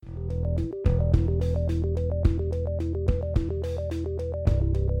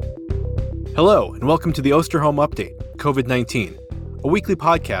Hello, and welcome to the Osterholm Update, COVID-19, a weekly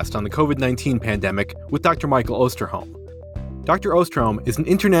podcast on the COVID-19 pandemic with Dr. Michael Osterholm. Dr. Osterholm is an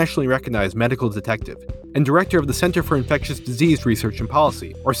internationally recognized medical detective and director of the Center for Infectious Disease Research and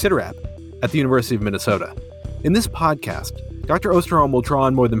Policy, or CIDRAP, at the University of Minnesota. In this podcast, Dr. Osterholm will draw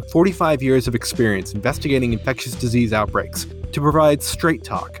on more than 45 years of experience investigating infectious disease outbreaks to provide straight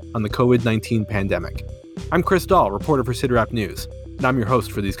talk on the COVID-19 pandemic. I'm Chris Dahl, reporter for CIDRAP News, and I'm your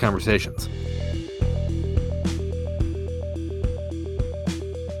host for these conversations.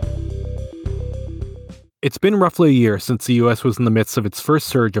 It's been roughly a year since the U.S. was in the midst of its first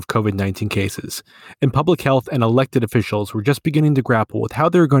surge of COVID-19 cases, and public health and elected officials were just beginning to grapple with how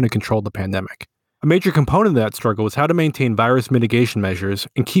they were going to control the pandemic. A major component of that struggle was how to maintain virus mitigation measures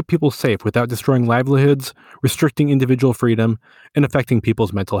and keep people safe without destroying livelihoods, restricting individual freedom, and affecting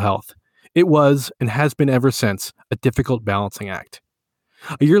people's mental health. It was, and has been ever since, a difficult balancing act.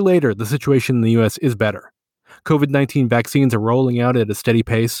 A year later, the situation in the U.S. is better. COVID-19 vaccines are rolling out at a steady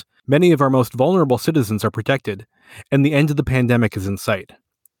pace, many of our most vulnerable citizens are protected, and the end of the pandemic is in sight.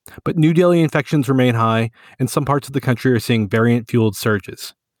 But new daily infections remain high, and some parts of the country are seeing variant-fueled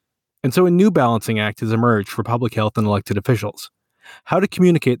surges. And so a new balancing act has emerged for public health and elected officials. How to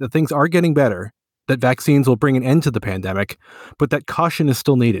communicate that things are getting better, that vaccines will bring an end to the pandemic, but that caution is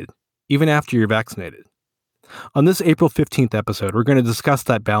still needed, even after you're vaccinated. On this April 15th episode, we're going to discuss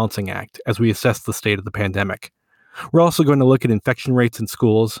that balancing act as we assess the state of the pandemic. We're also going to look at infection rates in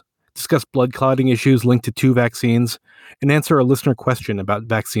schools, discuss blood clotting issues linked to two vaccines, and answer a listener question about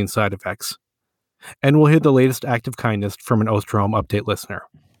vaccine side effects. And we'll hear the latest act of kindness from an Osterholm Update listener.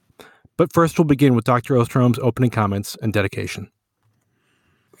 But first, we'll begin with Dr. Osterholm's opening comments and dedication.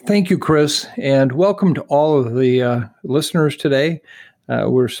 Thank you, Chris, and welcome to all of the listeners today.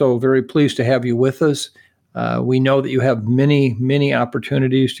 We're so very pleased to have you with us. We know that you have many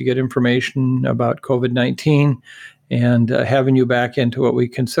opportunities to get information about COVID-19, and having you back into what we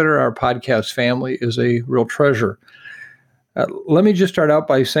consider our podcast family is a real treasure. Let me just start out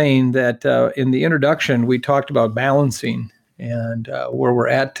by saying that in the introduction, we talked about balancing and where we're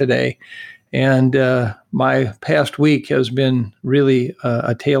at today. And my past week has been really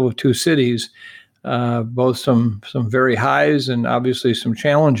a tale of two cities, both some very highs and obviously some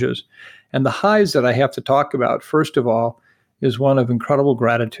challenges. And the highs that I have to talk about, first of all, is one of incredible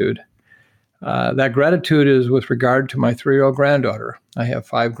gratitude. That gratitude is with regard to my 3-year-old granddaughter. I have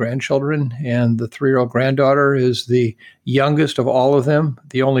 5 grandchildren, and the 3-year-old granddaughter is the youngest of all of them,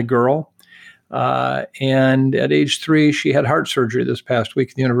 the only girl. And at age 3, she had heart surgery this past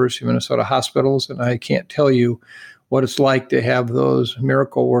week at the University of Minnesota hospitals, and I can't tell you what it's like to have those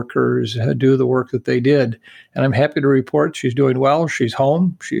miracle workers do the work that they did. And I'm happy to report she's doing well. She's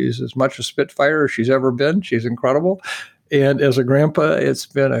home. She's as much a Spitfire as she's ever been. She's incredible. And as a grandpa, it's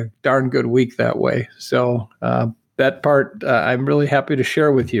been a darn good week that way. So that part I'm really happy to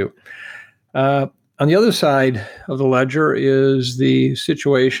share with you. On the other side of the ledger is the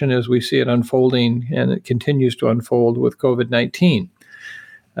situation as we see it unfolding, and it continues to unfold with COVID-19.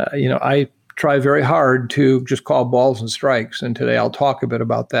 I try very hard to just call balls and strikes, and today I'll talk a bit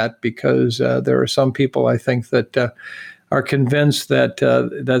about that because there are some people I think that are convinced that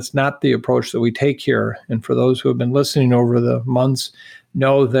that's not the approach that we take here. And for those who have been listening over the months,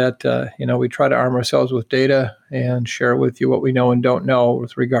 know that we try to arm ourselves with data and share with you what we know and don't know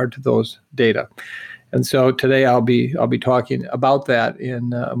with regard to those data. And so today I'll be talking about that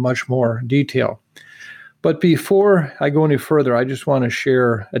in much more detail. But before I go any further, I just want to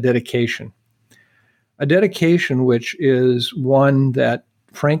share a dedication. A dedication which is one that,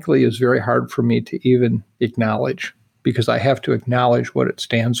 frankly, is very hard for me to even acknowledge because I have to acknowledge what it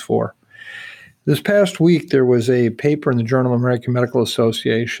stands for. This past week, there was a paper in the Journal of American Medical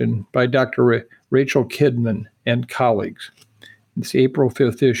Association by Dr. Rachel Kidman and colleagues. It's the April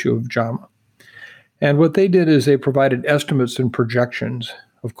 5th issue of JAMA. And what they did is they provided estimates and projections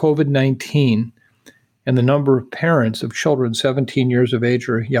of COVID-19 and the number of parents of children 17 years of age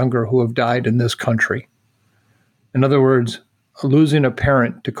or younger who have died in this country. In other words, losing a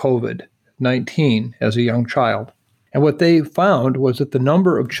parent to COVID-19 as a young child. And what they found was that the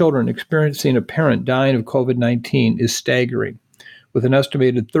number of children experiencing a parent dying of COVID-19 is staggering, with an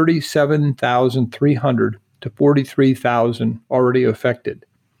estimated 37,300 to 43,000 already affected.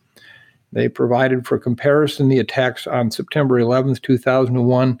 They provided for comparison the attacks on September 11th,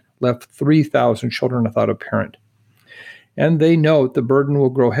 2001 left 3,000 children without a parent. And they note the burden will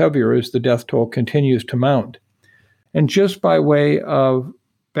grow heavier as the death toll continues to mount. And just by way of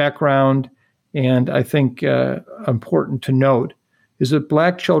background, and I think important to note, is that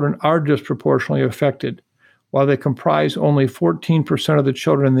Black children are disproportionately affected. While they comprise only 14% of the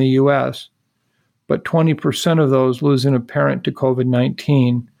children in the U.S., but 20% of those losing a parent to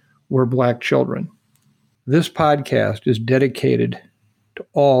COVID-19 were Black children. This podcast is dedicated to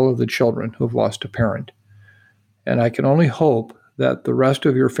all of the children who've lost a parent. And I can only hope that the rest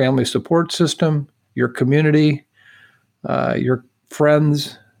of your family support system, your community, your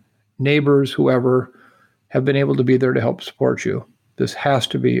friends, neighbors, whoever, have been able to be there to help support you. This has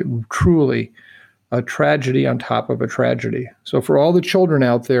to be truly a tragedy on top of a tragedy. So for all the children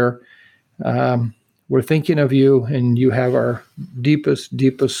out there, we're thinking of you, and you have our deepest,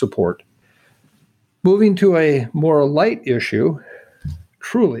 deepest support. Moving to a more light issue,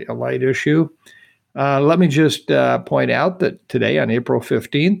 truly a light issue, let me just point out that today on April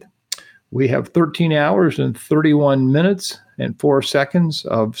 15th, we have 13 hours and 31 minutes and 4 seconds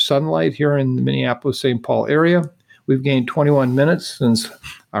of sunlight here in the Minneapolis-St. Paul area. We've gained 21 minutes since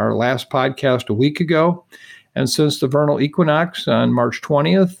our last podcast a week ago. And since the vernal equinox on March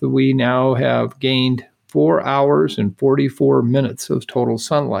 20th, we now have gained 4 hours and 44 minutes of total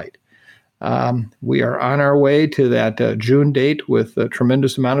sunlight. We are on our way to that June date with a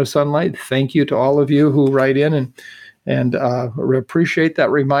tremendous amount of sunlight. Thank you to all of you who write in and appreciate that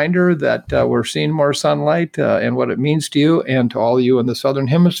reminder that we're seeing more sunlight and what it means to you, and to all of you in the Southern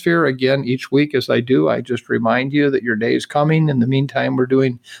Hemisphere. Again, each week as I do, I just remind you that your day is coming. In the meantime, we're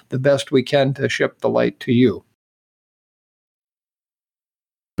doing the best we can to ship the light to you.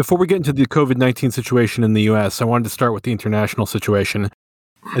 Before we get into the COVID-19 situation in the U.S., I wanted to start with the international situation.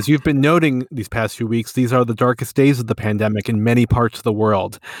 As you've been noting these past few weeks, these are the darkest days of the pandemic in many parts of the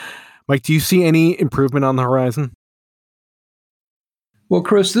world. Mike, do you see any improvement on the horizon? Well,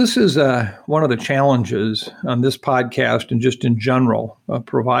 Chris, this is one of the challenges on this podcast and just in general,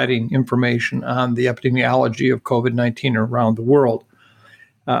 providing information on the epidemiology of COVID-19 around the world.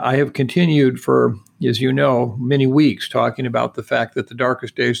 I have continued for, as you know, many weeks talking about the fact that the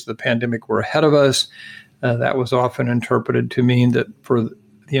darkest days of the pandemic were ahead of us. That was often interpreted to mean that for the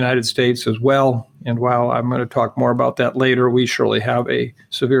United States as well. And while I'm going to talk more about that later, we surely have a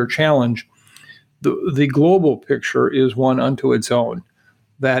severe challenge. The global picture is one unto its own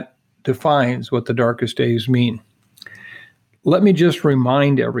that defines what the darkest days mean. Let me just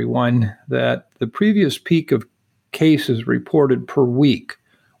remind everyone that the previous peak of cases reported per week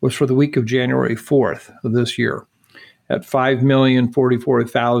was for the week of January 4th of this year at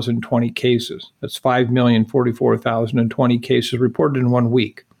 5,044,020 cases. That's 5,044,020 cases reported in 1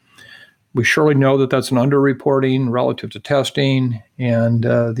 week. We surely know that that's an underreporting relative to testing and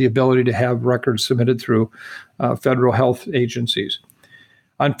the ability to have records submitted through federal health agencies.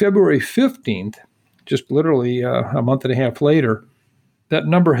 On February 15th, just literally a month and a half later, that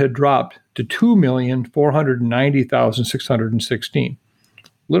number had dropped to 2,490,616,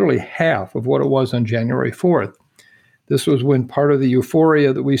 literally half of what it was on January 4th. This was when part of the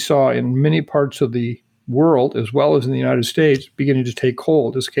euphoria that we saw in many parts of the world, as well as in the United States, beginning to take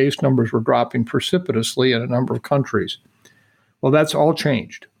hold as case numbers were dropping precipitously in a number of countries. Well, that's all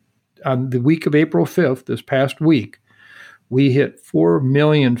changed. On the week of April 5th, this past week, we hit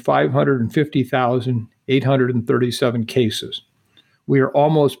 4,550,837 cases. We are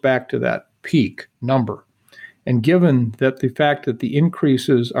almost back to that peak number. And given that the fact that the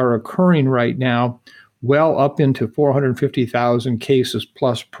increases are occurring right now, well up into 450,000 cases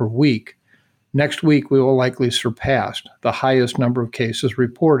plus per week, next week we will likely surpass the highest number of cases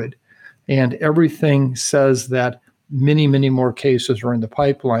reported. And everything says that many, many more cases are in the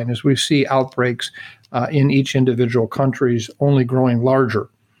pipeline as we see outbreaks in each individual countries only growing larger.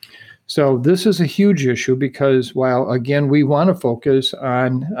 So this is a huge issue because while, again, we want to focus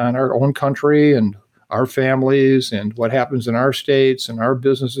on our own country and our families and what happens in our states and our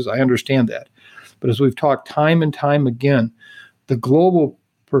businesses, I understand that. But as we've talked time and time again, the global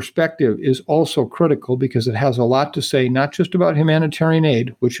perspective is also critical because it has a lot to say, not just about humanitarian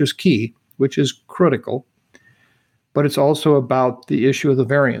aid, which is key, which is critical, but it's also about the issue of the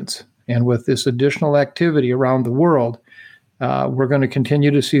variants. And with this additional activity around the world, we're going to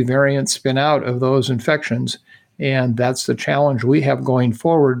continue to see variants spin out of those infections. And that's the challenge we have going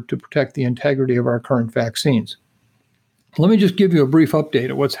forward to protect the integrity of our current vaccines. Let me just give you a brief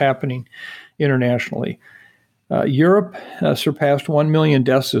update of what's happening internationally. Europe surpassed 1 million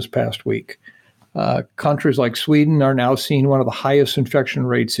deaths this past week. Countries like Sweden are now seeing one of the highest infection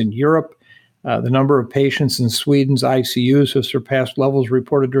rates in Europe. The number of patients in Sweden's ICUs has surpassed levels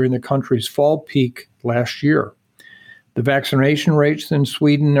reported during the country's fall peak last year. The vaccination rates in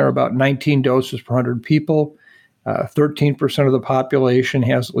Sweden are about 19 doses per 100 people. 13% of the population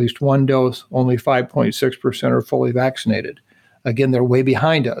has at least one dose. Only 5.6% are fully vaccinated. Again, they're way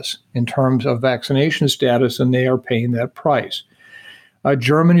behind us in terms of vaccination status, and they are paying that price.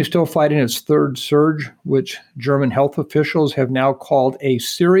 Germany is still fighting its third surge, which German health officials have now called a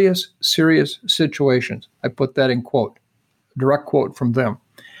serious, serious situation. I put that in quote, direct quote from them.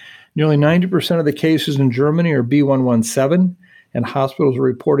 Nearly 90% of the cases in Germany are B117, and hospitals are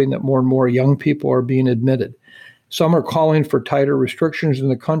reporting that more and more young people are being admitted. Some are calling for tighter restrictions in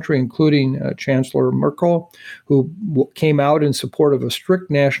the country, including Chancellor Merkel, who came out in support of a strict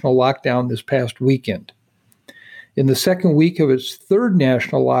national lockdown this past weekend. In the second week of its third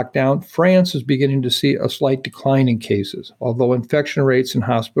national lockdown, France is beginning to see a slight decline in cases, although infection rates and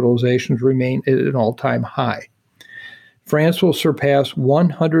hospitalizations remain at an all-time high. France will surpass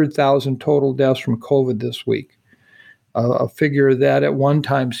 100,000 total deaths from COVID this week, a figure that at one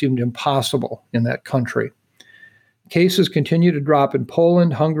time seemed impossible in that country. Cases continue to drop in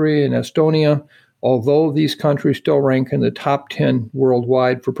Poland, Hungary, and Estonia, although these countries still rank in the top 10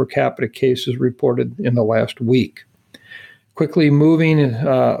 worldwide for per capita cases reported in the last week. Quickly moving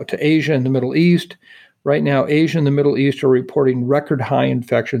to Asia and the Middle East. Right now, Asia and the Middle East are reporting record high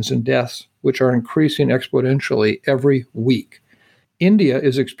infections and deaths, which are increasing exponentially every week. India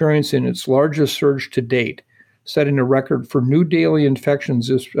is experiencing its largest surge to date, setting a record for new daily infections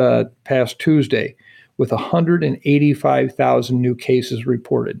this past Tuesday, with 185,000 new cases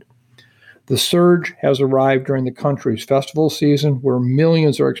reported. The surge has arrived during the country's festival season, where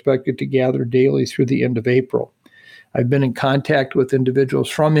millions are expected to gather daily through the end of April. I've been in contact with individuals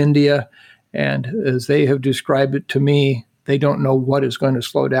from India, and as they have described it to me, they don't know what is going to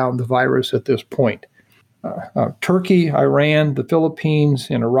slow down the virus at this point. Turkey, Iran, the Philippines,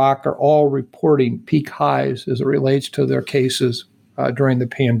 and Iraq are all reporting peak highs as it relates to their cases during the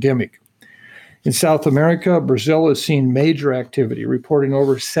pandemic. In South America, Brazil has seen major activity, reporting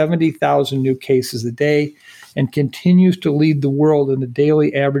over 70,000 new cases a day, and continues to lead the world in the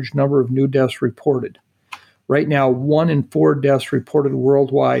daily average number of new deaths reported. Right now, 1 in 4 deaths reported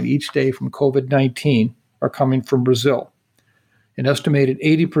worldwide each day from COVID-19 are coming from Brazil. An estimated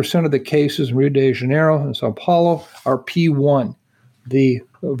 80% of the cases in Rio de Janeiro and Sao Paulo are P1, the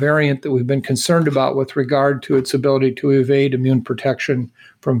variant that we've been concerned about with regard to its ability to evade immune protection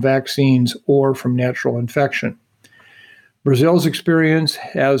from vaccines or from natural infection. Brazil's experience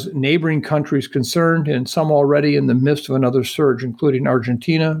has neighboring countries concerned, and some already in the midst of another surge, including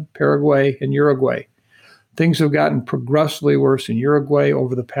Argentina, Paraguay, and Uruguay. Things have gotten progressively worse in Uruguay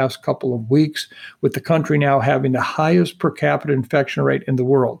over the past couple of weeks, with the country now having the highest per capita infection rate in the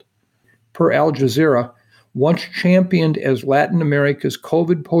world. Per Al Jazeera, once championed as Latin America's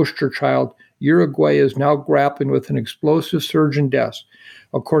COVID poster child, Uruguay is now grappling with an explosive surge in deaths.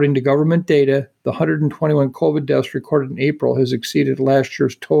 According to government data, the 121 COVID deaths recorded in April has exceeded last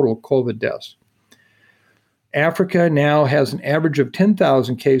year's total COVID deaths. Africa now has an average of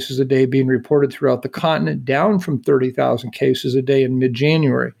 10,000 cases a day being reported throughout the continent, down from 30,000 cases a day in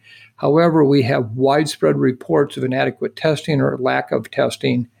mid-January. However, we have widespread reports of inadequate testing or lack of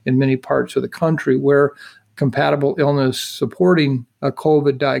testing in many parts of the country where compatible illness supporting a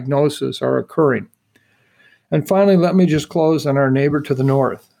COVID diagnosis are occurring. And finally, let me just close on our neighbor to the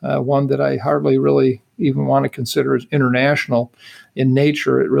north, one that I hardly really even want to consider as international in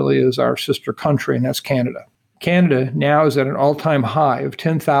nature. It really is our sister country, and that's Canada. Canada now is at an all-time high of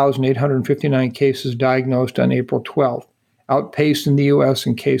 10,859 cases diagnosed on April 12th, outpacing the U.S.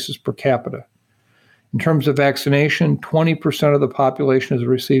 in cases per capita. In terms of vaccination, 20% of the population has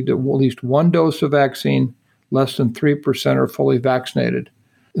received at least one dose of vaccine. Less than 3% are fully vaccinated.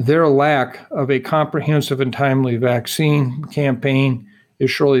 Their lack of a comprehensive and timely vaccine campaign is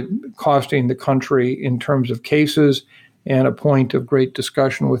surely costing the country in terms of cases and a point of great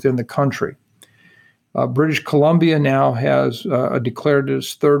discussion within the country. British Columbia now has declared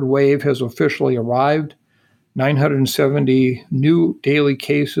its third wave has officially arrived. 970 new daily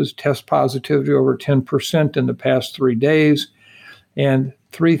cases, test positivity over 10% in the past 3 days, and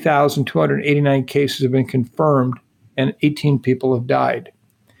 3,289 cases have been confirmed, and 18 people have died.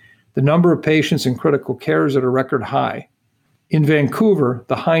 The number of patients in critical care is at a record high. In Vancouver,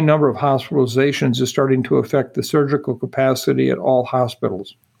 the high number of hospitalizations is starting to affect the surgical capacity at all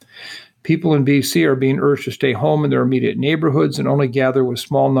hospitals. People in BC are being urged to stay home in their immediate neighborhoods and only gather with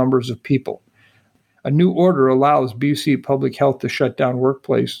small numbers of people. A new order allows BC Public Health to shut down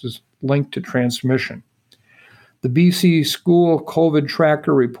workplaces linked to transmission. The BC School COVID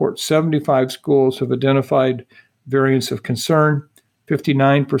Tracker reports 75 schools have identified variants of concern.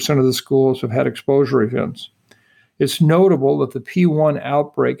 59% of the schools have had exposure events. It's notable that the P1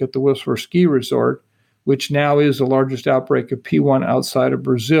 outbreak at the Whistler Ski Resort, which now is the largest outbreak of P1 outside of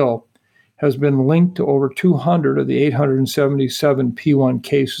Brazil, has been linked to over 200 of the 877 P1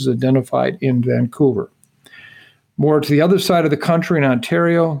 cases identified in Vancouver. More to the other side of the country in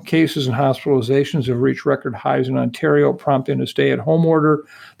Ontario, cases and hospitalizations have reached record highs in Ontario, prompting a stay-at-home order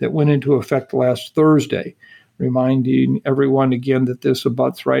that went into effect last Thursday, reminding everyone again that this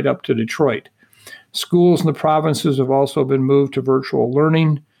abuts right up to Detroit. Schools in the provinces have also been moved to virtual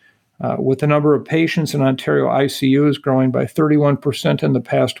learning, with the number of patients in Ontario ICUs growing by 31% in the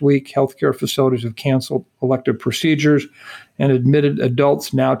past week. Healthcare facilities have canceled elective procedures and admitted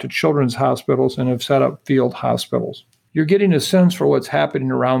adults now to children's hospitals and have set up field hospitals. You're getting a sense for what's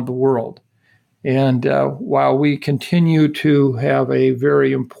happening around the world. And while we continue to have a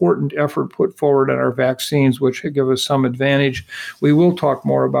very important effort put forward on our vaccines, which give us some advantage, we will talk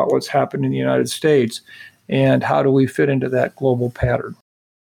more about what's happened in the United States and how do we fit into that global pattern.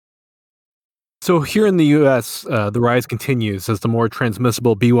 So here in the U.S., the rise continues as the more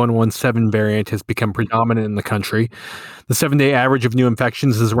transmissible B.1.1.7 variant has become predominant in the country. The 7-day average of new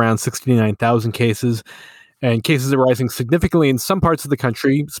infections is around 69,000 cases, and cases are rising significantly in some parts of the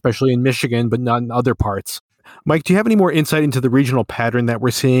country, especially in Michigan, but not in other parts. Mike, do you have any more insight into the regional pattern that we're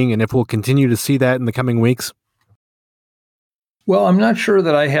seeing, and if we'll continue to see that in the coming weeks? Well, I'm not sure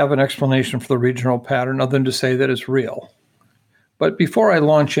that I have an explanation for the regional pattern other than to say that it's real. But before I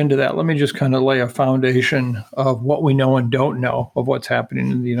launch into that, let me just kind of lay a foundation of what we know and don't know of what's happening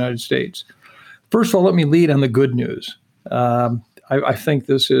in the United States. First of all, let me lead on the good news. I think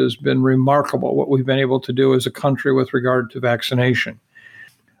this has been remarkable, what we've been able to do as a country with regard to vaccination.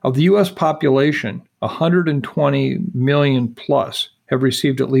 Of the U.S. population, 120 million plus have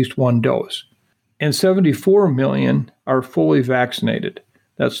received at least one dose, and 74 million are fully vaccinated.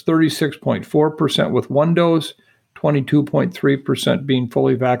 That's 36.4% with one dose, 22.3% being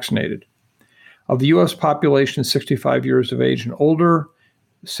fully vaccinated. Of the U.S. population 65 years of age and older,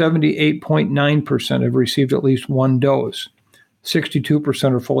 78.9% have received at least one dose.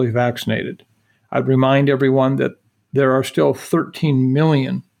 62% are fully vaccinated. I'd remind everyone that there are still 13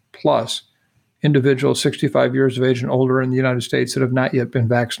 million plus individuals 65 years of age and older in the United States that have not yet been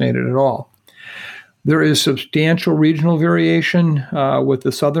vaccinated at all. There is substantial regional variation with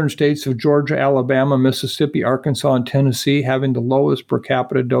the southern states of Georgia, Alabama, Mississippi, Arkansas, and Tennessee having the lowest per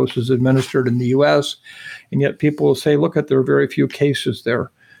capita doses administered in the U.S. And yet people will say, look, there are very few cases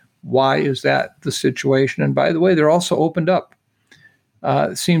there. Why is that the situation? And by the way, they're also opened up.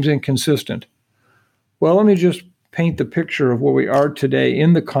 It seems inconsistent. Well, let me just paint the picture of where we are today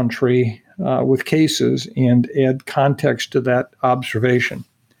in the country with cases and add context to that observation.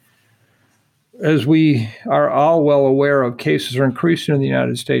 As we are all well aware of, cases are increasing in the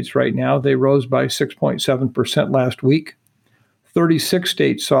United States right now. They rose by 6.7% last week. 36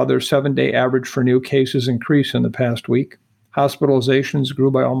 states saw their 7-day average for new cases increase in the past week. Hospitalizations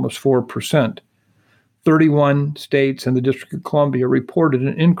grew by almost 4%. 31 states and the District of Columbia reported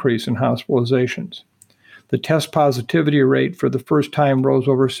an increase in hospitalizations. The test positivity rate for the first time rose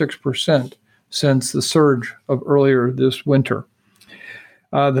over 6% since the surge of earlier this winter.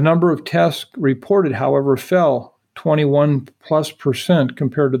 The number of tests reported, however, fell 21+%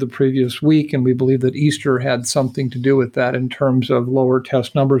 compared to the previous week, and we believe that Easter had something to do with that in terms of lower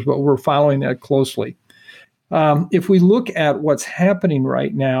test numbers, but we're following that closely. If we look at what's happening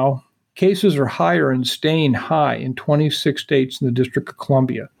right now, cases are higher and staying high in 26 states in the District of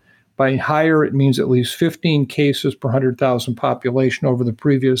Columbia. By higher, it means at least 15 cases per 100,000 population over the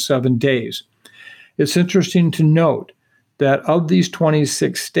previous 7 days. It's interesting to note that of these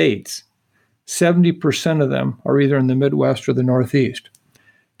 26 states, 70% of them are either in the Midwest or the Northeast.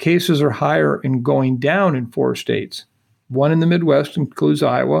 Cases are higher and going down in 4 states. 1 in the Midwest includes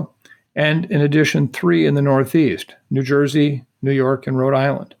Iowa, and in addition, 3 in the Northeast, New Jersey, New York, and Rhode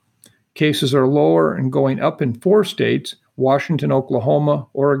Island. Cases are lower and going up in 4 states, Washington, Oklahoma,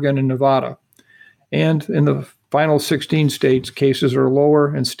 Oregon, and Nevada. And in the final 16 states, cases are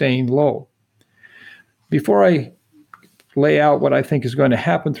lower and staying low. Before I lay out what I think is going to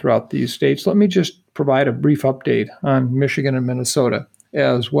happen throughout these states, let me just provide a brief update on Michigan and Minnesota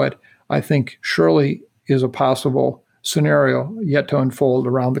as what I think surely is a possible scenario yet to unfold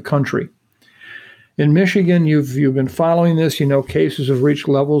around the country. In Michigan, you've been following this. You know cases have reached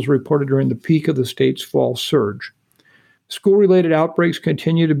levels reported during the peak of the state's fall surge. School-related outbreaks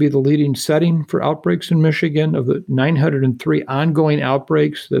continue to be the leading setting for outbreaks in Michigan. Of the 903 ongoing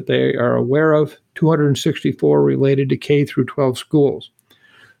outbreaks that they are aware of, 264 related to K through 12 schools.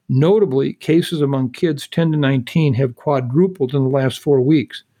 Notably, cases among kids 10 to 19 have quadrupled in the last 4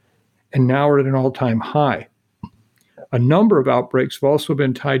 weeks and now are at an all-time high. A number of outbreaks have also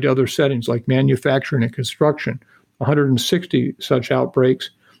been tied to other settings like manufacturing and construction, 160 such outbreaks,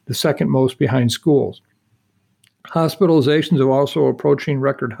 the second most behind schools. Hospitalizations are also approaching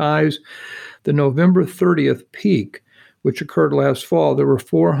record highs. The November 30th peak, which occurred last fall, there were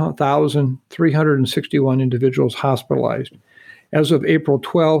 4,361 individuals hospitalized. As of April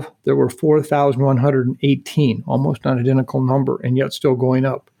 12th, there were 4,118, almost an identical number, and yet still going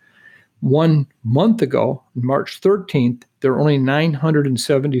up. 1 month ago, March 13th, there were only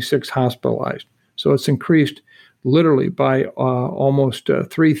 976 hospitalized. So it's increased literally by almost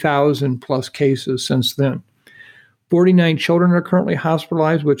 3,000 plus cases since then. 49 children are currently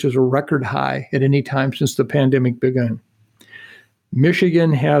hospitalized, which is a record high at any time since the pandemic began.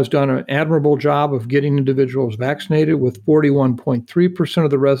 Michigan has done an admirable job of getting individuals vaccinated, with 41.3%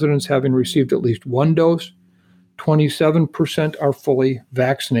 of the residents having received at least one dose. 27% are fully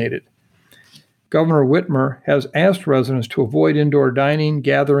vaccinated. Governor Whitmer has asked residents to avoid indoor dining,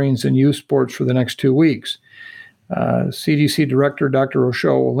 gatherings, and youth sports for the next 2 weeks. CDC Director Dr.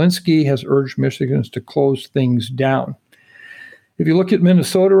 Rochelle Walensky has urged Michigans to close things down. If you look at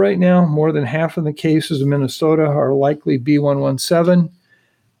Minnesota right now, more than half of the cases in Minnesota are likely B117.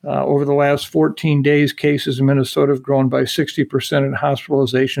 Over the last 14 days, cases in Minnesota have grown by 60% and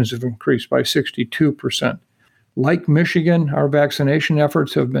hospitalizations have increased by 62%. Like Michigan, our vaccination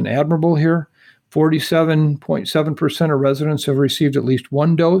efforts have been admirable here. 47.7% of residents have received at least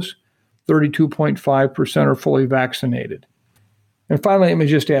one dose. 32.5% are fully vaccinated. And finally, let me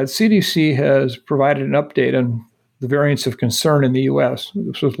just add, CDC has provided an update on the variants of concern in the U.S.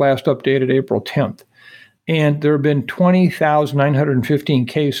 This was last updated April 10th. And there have been 20,915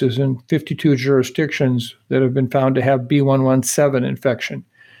 cases in 52 jurisdictions that have been found to have B117 infection.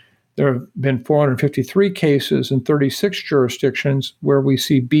 There have been 453 cases in 36 jurisdictions where we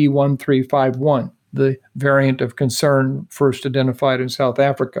see B1351, the variant of concern first identified in South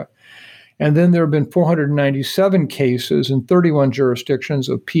Africa. And then there have been 497 cases in 31 jurisdictions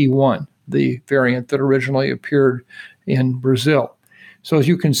of P1, the variant that originally appeared in Brazil. So as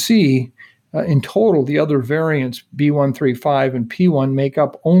you can see, in total, the other variants, B135 and P1, make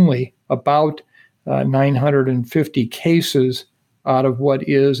up only about 950 cases out of what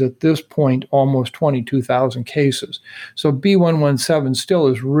is, at this point, almost 22,000 cases. So B117 still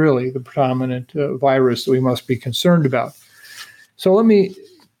is really the predominant virus that we must be concerned about. So let me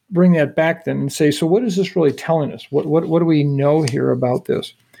bring that back then and say, so what is this really telling us? What do we know here about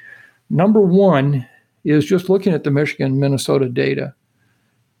this? Number one is just looking at the Michigan, Minnesota data.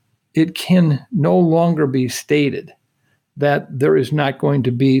 It can no longer be stated that there is not going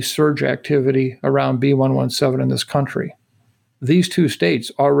to be surge activity around B117 in this country. These two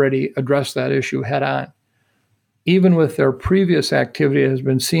states already addressed that issue head on. Even with their previous activity that has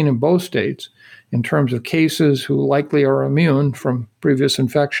been seen in both states, in terms of cases who likely are immune from previous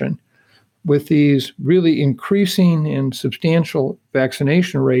infection, with these really increasing and substantial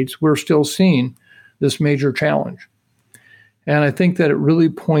vaccination rates, we're still seeing this major challenge. And I think that it really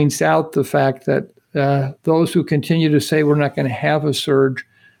points out the fact that those who continue to say we're not going to have a surge,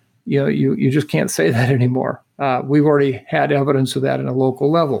 you just can't say that anymore. We've already had evidence of that at a local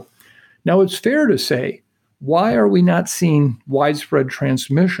level. Now, it's fair to say, why are we not seeing widespread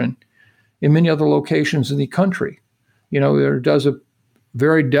transmission in many other locations in the country? There does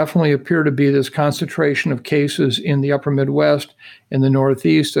very definitely appear to be this concentration of cases in the upper Midwest and the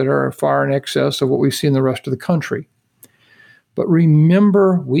Northeast that are far in excess of what we see in the rest of the country. But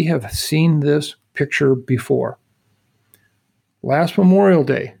remember, we have seen this picture before. Last Memorial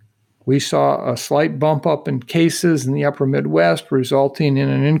Day, we saw a slight bump up in cases in the upper Midwest, resulting in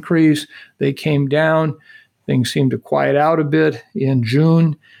an increase. They came down. Things seemed to quiet out a bit in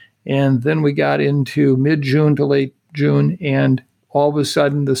June. And then we got into mid-June to late June, and all of a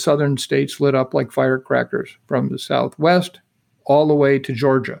sudden, the southern states lit up like firecrackers from the Southwest all the way to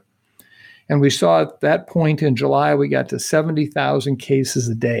Georgia. And we saw at that point in July, we got to 70,000 cases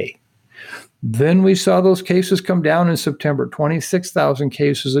a day. Then we saw those cases come down in September, 26,000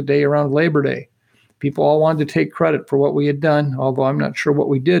 cases a day around Labor Day. People all wanted to take credit for what we had done, although I'm not sure what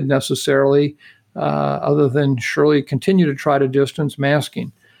we did necessarily, other than surely continue to try to distance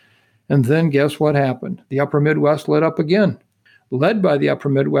masking. And then guess what happened? The upper Midwest lit up again. Led by the upper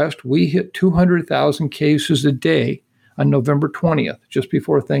Midwest, we hit 200,000 cases a day on November 20th, just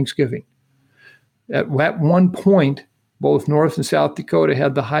before Thanksgiving. At one point, both North and South Dakota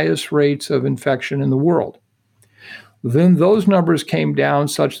had the highest rates of infection in the world. Then those numbers came down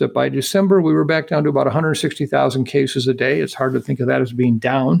such that by December, we were back down to about 160,000 cases a day. It's hard to think of that as being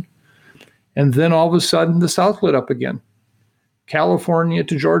down. And then all of a sudden, the South lit up again. California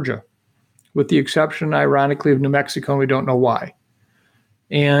to Georgia, with the exception, ironically, of New Mexico, and we don't know why.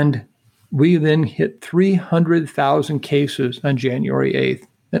 And we then hit 300,000 cases on January 8th,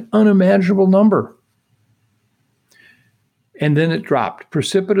 an unimaginable number. And then it dropped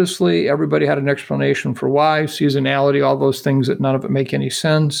precipitously. Everybody had an explanation for why, seasonality, all those things that none of it make any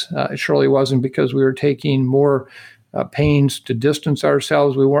sense. It surely wasn't because we were taking more pains to distance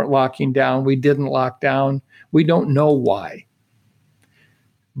ourselves. We weren't locking down. We didn't lock down. We don't know why.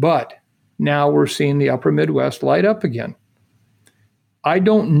 But now we're seeing the upper Midwest light up again. I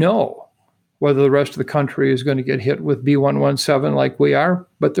don't know whether the rest of the country is going to get hit with B117 like we are,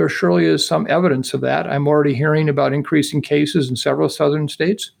 but there surely is some evidence of that. I'm already hearing about increasing cases in several southern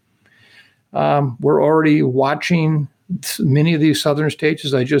states. We're already watching many of these southern states,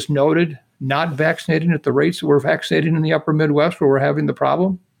 as I just noted, not vaccinating at the rates that we're vaccinating in the upper Midwest where we're having the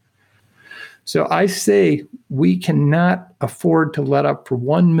problem. So I say we cannot afford to let up for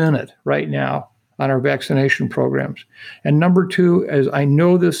 1 minute right now on our vaccination programs. And number two, as I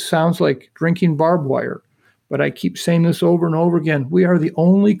know this sounds like drinking barbed wire, but I keep saying this over and over again, we are the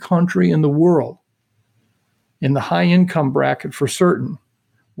only country in the world in the high income bracket for certain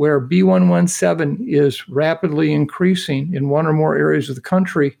where B117 is rapidly increasing in one or more areas of the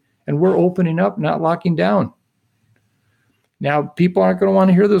country, and we're opening up, not locking down. Now, people aren't going to want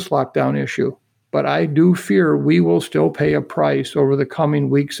to hear this lockdown issue, but I do fear we will still pay a price over the coming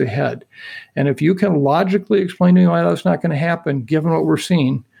weeks ahead. And if you can logically explain to me why that's not going to happen, given what we're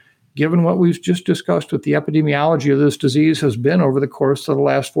seeing, given what we've just discussed with the epidemiology of this disease has been over the course of the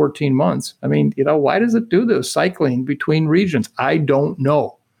last 14 months. I mean, why does it do this cycling between regions? I don't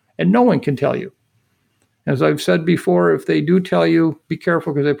know. And no one can tell you. As I've said before, if they do tell you, be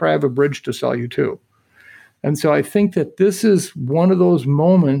careful because they probably have a bridge to sell you too. And so I think that this is one of those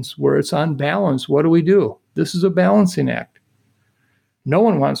moments where it's on balance. What do? This is a balancing act. No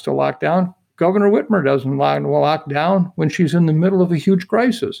one wants to lock down. Governor Whitmer doesn't lock down when she's in the middle of a huge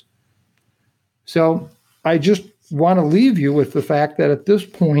crisis. So I just want to leave you with the fact that at this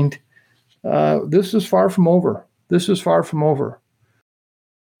point, this is far from over. This is far from over.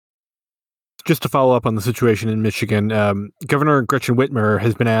 Just to follow up on the situation in Michigan, Governor Gretchen Whitmer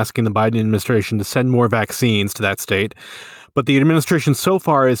has been asking the Biden administration to send more vaccines to that state, but the administration so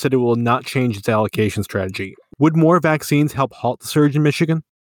far has said it will not change its allocation strategy. Would more vaccines help halt the surge in Michigan?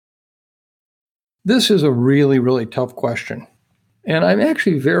 This is a really, really tough question. And I'm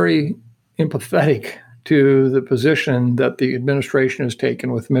actually very empathetic to the position that the administration has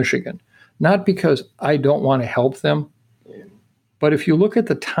taken with Michigan. Not because I don't want to help them, but if you look at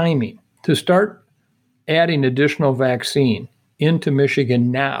the timing, to start adding additional vaccine into Michigan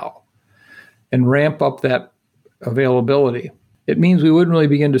now and ramp up that availability, it means we wouldn't really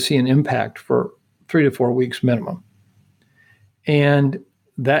begin to see an impact for 3 to 4 weeks minimum. And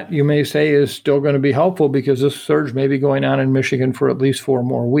that, you may say, is still going to be helpful because this surge may be going on in Michigan for at least 4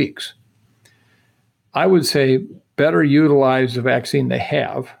 more weeks. I would say better utilize the vaccine they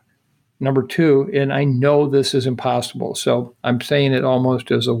have. Number two, and I know this is impossible, so I'm saying it almost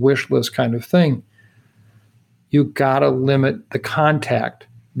as a wish list kind of thing. You got to limit the contact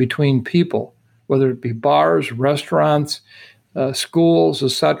between people, whether it be bars, restaurants, schools,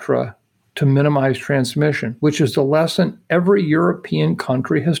 etc., to minimize transmission, which is the lesson every European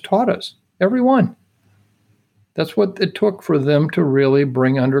country has taught us. Every one. That's what it took for them to really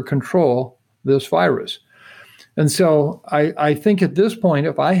bring under control this virus. And so I think at this point,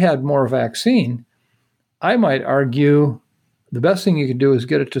 if I had more vaccine, I might argue the best thing you could do is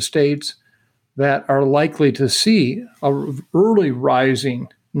get it to states that are likely to see an early rising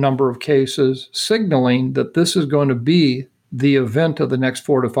number of cases, signaling that this is going to be the event of the next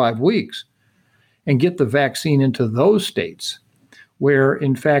 4 to 5 weeks, and get the vaccine into those states where,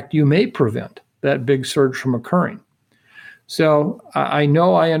 in fact, you may prevent that big surge from occurring. So I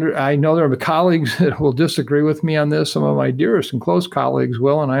know there are colleagues that will disagree with me on this. Some of my dearest and close colleagues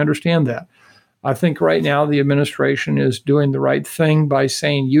will, and I understand that. I think right now the administration is doing the right thing by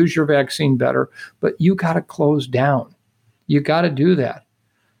saying use your vaccine better, but you got to close down. You got to do that.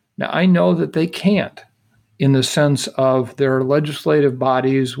 Now, I know that they can't, in the sense of their legislative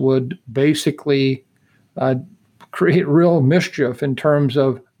bodies would basically create real mischief in terms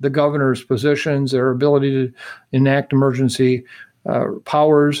of the governor's positions, their ability to enact emergency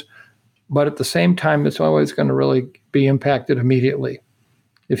powers. But at the same time, it's always going to really be impacted immediately.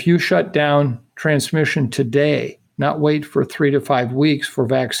 If you shut down transmission today, not wait for 3 to 5 weeks for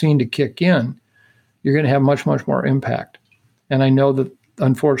vaccine to kick in, you're going to have much, much more impact. And I know that,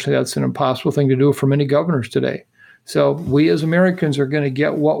 unfortunately, that's an impossible thing to do for many governors today. So we as Americans are going to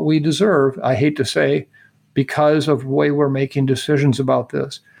get what we deserve, I hate to say, because of the way we're making decisions about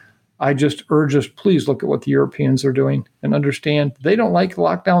this. I just urge us, please look at what the Europeans are doing and understand they don't like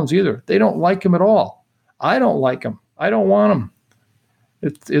lockdowns either. They don't like them at all. I don't like them. I don't want them.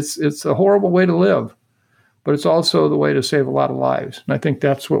 It's a horrible way to live. but it's also the way to save a lot of lives. And I think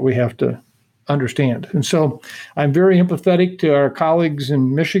that's what we have to understand. And so I'm very empathetic to our colleagues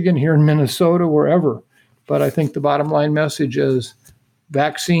in Michigan, here in Minnesota, wherever. But I think the bottom line message is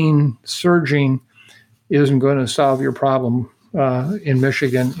vaccine surging isn't going to solve your problem in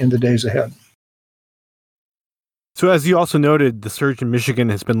Michigan in the days ahead. So as you also noted, the surge in Michigan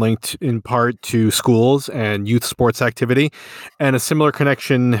has been linked in part to schools and youth sports activity, and a similar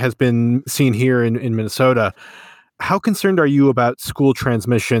connection has been seen here in Minnesota. How concerned are you about school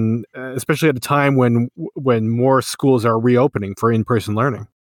transmission, especially at a time when more schools are reopening for in-person learning?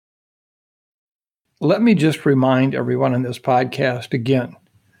 Let me just remind everyone in this podcast again,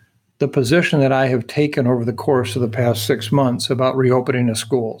 the position that I have taken over the course of the past 6 months about reopening the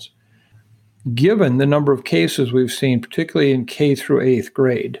schools. Given the number of cases we've seen, particularly in K through 8th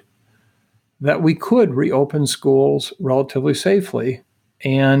grade, that we could reopen schools relatively safely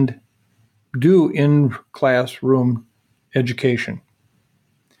and do in-classroom education.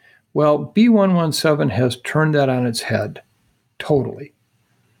 Well, B117 has turned that on its head, totally.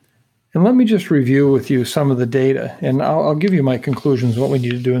 And let me just review with you some of the data, and I'll give you my conclusions on what we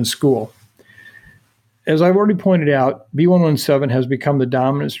need to do in school. As I've already pointed out, B117 has become the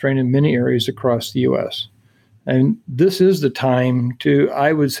dominant strain in many areas across the U.S. And this is the time to,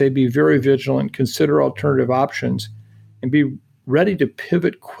 I would say, be very vigilant, consider alternative options, and be ready to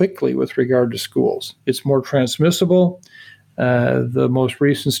pivot quickly with regard to schools. It's more transmissible. The most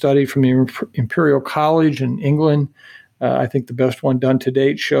recent study from the Imperial College in England, I think the best one done to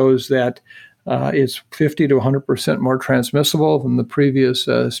date, shows that it's 50 to 100% more transmissible than the previous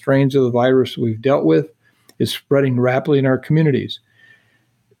strains of the virus we've dealt with. It's spreading rapidly in our communities.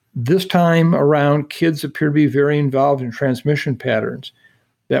 This time around, kids appear to be very involved in transmission patterns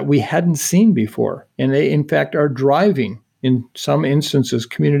that we hadn't seen before. And they, in fact, are driving, in some instances,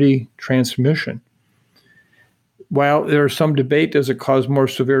 community transmission. While there's some debate, does it cause more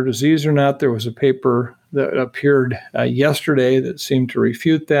severe disease or not? There was a paper that appeared yesterday that seemed to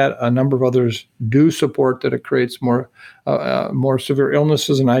refute that. A number of others do support that it creates more severe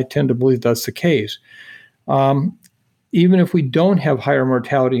illnesses, and I tend to believe that's the case. Even if we don't have higher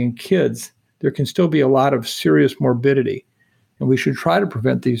mortality in kids, there can still be a lot of serious morbidity, and we should try to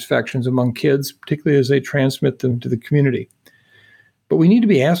prevent these infections among kids, particularly as they transmit them to the community. But we need to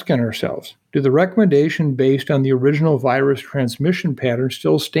be asking ourselves, do the recommendations based on the original virus transmission pattern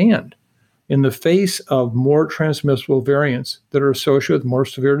still stand in the face of more transmissible variants that are associated with more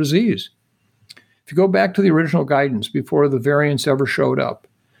severe disease? If you go back to the original guidance before the variants ever showed up,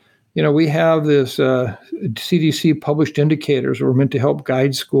 we have this CDC published indicators that were meant to help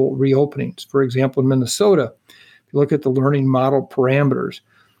guide school reopenings. For example, in Minnesota, if you look at the learning model parameters,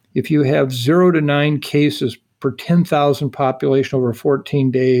 if you have 0 to 9 cases per 10,000 population over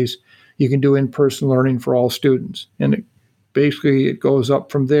 14 days, you can do in-person learning for all students. And it goes up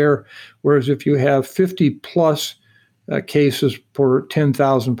from there. Whereas if you have 50 plus cases per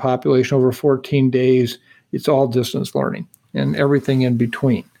 10,000 population over 14 days, it's all distance learning and everything in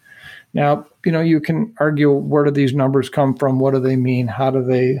between. Now, you can argue, where do these numbers come from? What do they mean? How do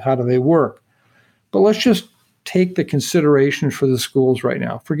they work? But let's just take the considerations for the schools right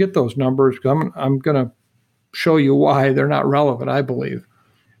now. Forget those numbers, because I'm going to show you why they're not relevant, I believe.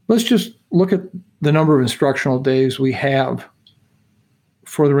 Let's just look at the number of instructional days we have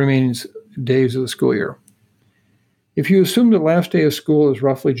for the remaining days of the school year. If you assume the last day of school is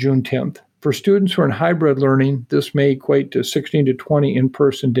roughly June 10th, for students who are in hybrid learning, this may equate to 16 to 20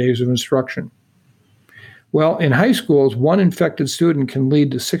 in-person days of instruction. Well, in high schools, one infected student can lead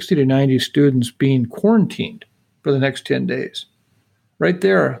to 60 to 90 students being quarantined for the next 10 days. Right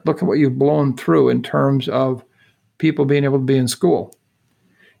there, look at what you've blown through in terms of people being able to be in school.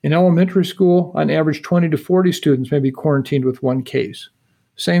 In elementary school, on average, 20 to 40 students may be quarantined with one case.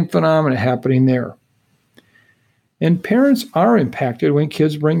 Same phenomena happening there. And parents are impacted when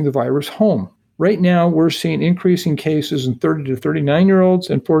kids bring the virus home. Right now, we're seeing increasing cases in 30 to 39-year-olds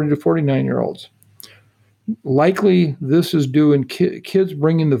and 40 to 49-year-olds. Likely, this is due in kids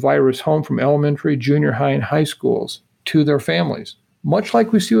bringing the virus home from elementary, junior high, and high schools to their families, much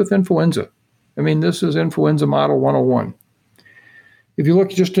like we see with influenza. This is influenza model 101. If you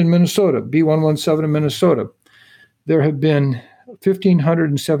look just in Minnesota, B117 in Minnesota, there have been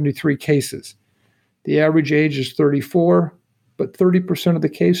 1,573 cases. The average age is 34, but 30% of the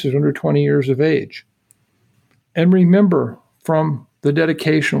cases are under 20 years of age. And remember, from the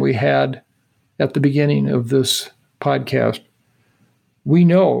dedication we had at the beginning of this podcast, we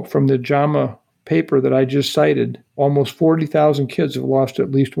know from the JAMA paper that I just cited, almost 40,000 kids have lost at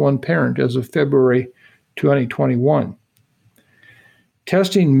least one parent as of February 2021.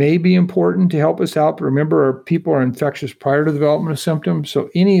 Testing may be important to help us out, but remember, people are infectious prior to the development of symptoms, so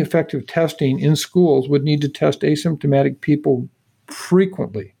any effective testing in schools would need to test asymptomatic people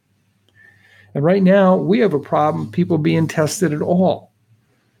frequently. And right now, we have a problem people being tested at all.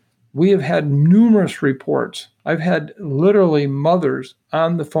 We have had numerous reports. I've had literally mothers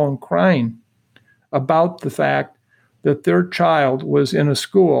on the phone crying about the fact that their child was in a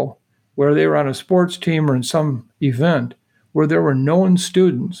school where they were on a sports team or in some event where there were known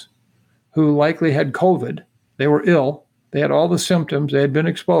students who likely had COVID. They were ill. They had all the symptoms. They had been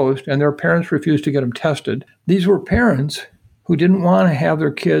exposed, and their parents refused to get them tested. These were parents who didn't want to have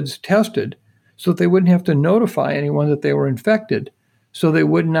their kids tested so that they wouldn't have to notify anyone that they were infected, so they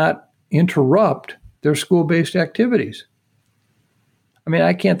would not interrupt their school-based activities. I mean,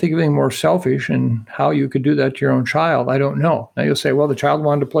 I can't think of anything more selfish, and how you could do that to your own child, I don't know. Now you'll say, well, the child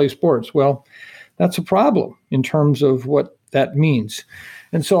wanted to play sports. Well, that's a problem in terms of what that means.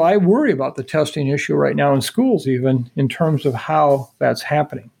 And so I worry about the testing issue right now in schools, even in terms of how that's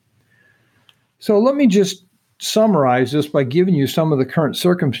happening. So let me just summarize this by giving you some of the current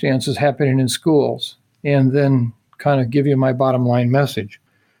circumstances happening in schools, and then kind of give you my bottom line message.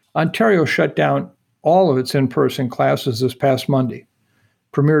 Ontario shut down all of its in-person classes this past Monday.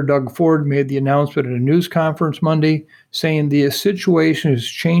 Premier Doug Ford made the announcement at a news conference Monday, saying the situation is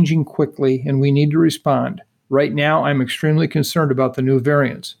changing quickly and we need to respond. Right now, I'm extremely concerned about the new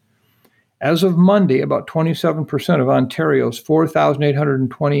variants. As of Monday, about 27% of Ontario's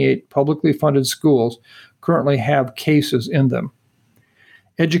 4,828 publicly funded schools currently have cases in them.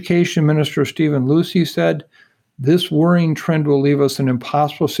 Education Minister Stephen Lucey said, "This worrying trend will leave us in an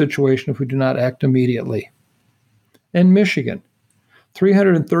impossible situation if we do not act immediately." In Michigan,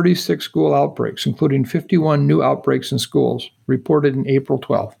 336 school outbreaks, including 51 new outbreaks in schools, reported in April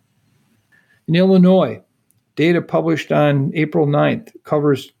 12th. In Illinois, data published on April 9th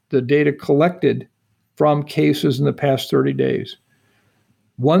covers the data collected from cases in the past 30 days.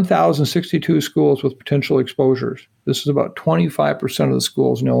 1,062 schools with potential exposures. This is about 25% of the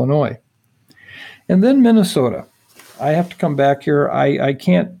schools in Illinois. And then Minnesota. I have to come back here. I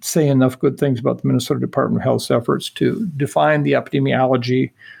can't say enough good things about the Minnesota Department of Health's efforts to define the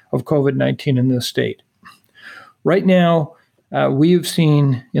epidemiology of COVID-19 in this state. Right now, we have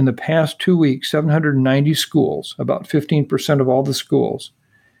seen in the past 2 weeks, 790 schools, about 15% of all the schools,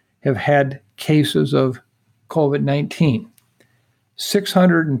 have had cases of COVID-19.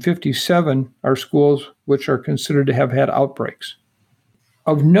 657 are schools which are considered to have had outbreaks.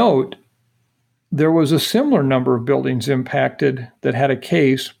 Of note, there was a similar number of buildings impacted that had a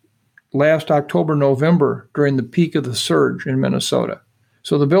case last October, November, during the peak of the surge in Minnesota.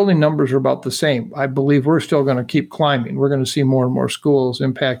 So the building numbers are about the same. I believe we're still going to keep climbing. We're going to see more and more schools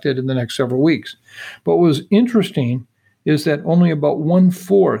impacted in the next several weeks. But what was interesting is that only about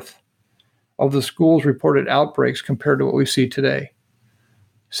 1/4 of the schools reported outbreaks compared to what we see today,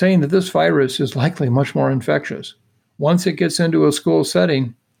 saying that this virus is likely much more infectious. Once it gets into a school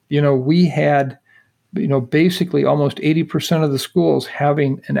setting, we had, basically almost 80% of the schools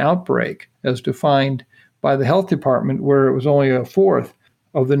having an outbreak as defined by the health department, where it was only 1/4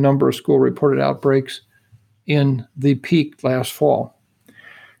 of the number of school reported outbreaks in the peak last fall.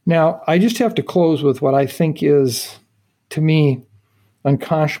 Now, I just have to close with what I think is, to me,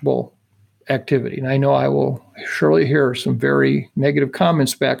 unconscionable activity. And I know I will surely hear some very negative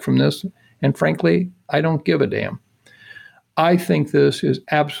comments back from this. And frankly, I don't give a damn. I think this is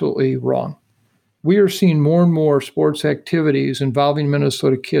absolutely wrong. We are seeing more and more sports activities involving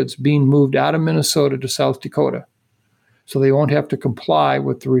Minnesota kids being moved out of Minnesota to South Dakota, so they won't have to comply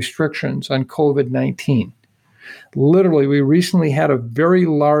with the restrictions on COVID-19. Literally, we recently had a very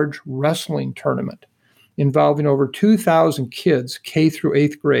large wrestling tournament involving over 2,000 kids, K through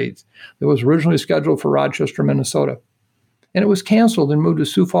 8th grades, that was originally scheduled for Rochester, Minnesota. And it was canceled and moved to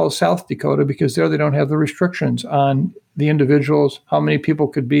Sioux Falls, South Dakota, because there they don't have the restrictions on the individuals, how many people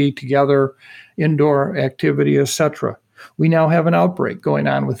could be together, indoor activity, etc. We now have an outbreak going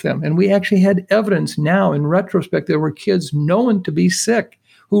on with them. And we actually had evidence now in retrospect there were kids known to be sick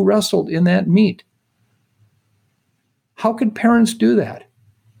who wrestled in that meet. How could parents do that?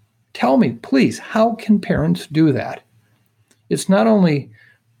 Tell me, please, how can parents do that? It's not only,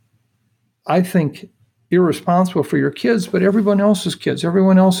 I think, irresponsible for your kids, but everyone else's kids,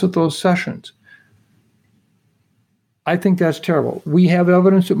 everyone else at those sessions. I think that's terrible. We have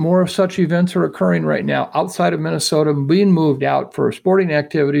evidence that more of such events are occurring right now outside of Minnesota, being moved out for sporting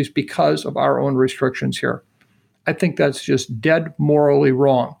activities because of our own restrictions here. I think that's just dead morally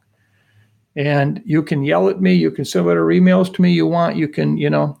wrong. And you can yell at me, you can send whatever emails to me you want, you can,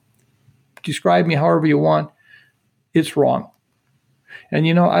 describe me however you want. It's wrong. And,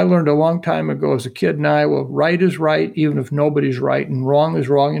 I learned a long time ago as a kid in Iowa, right is right, even if nobody's right, and wrong is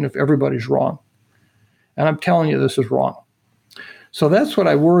wrong, and if everybody's wrong. And I'm telling you, this is wrong. So that's what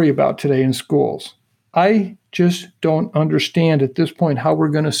I worry about today in schools. I just don't understand at this point how we're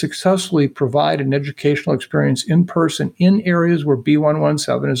going to successfully provide an educational experience in person in areas where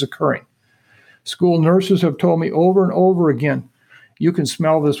B117 is occurring. School nurses have told me over and over again, you can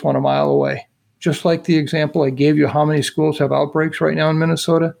smell this one a mile away. Just like the example I gave you, how many schools have outbreaks right now in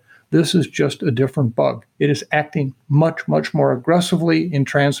Minnesota, this is just a different bug. It is acting much, much more aggressively in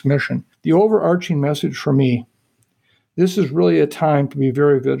transmission. The overarching message for me, this is really a time to be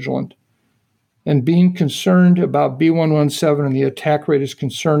very vigilant. And being concerned about B117 and the attack rate is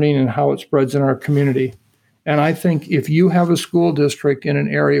concerning and how it spreads in our community. And I think if you have a school district in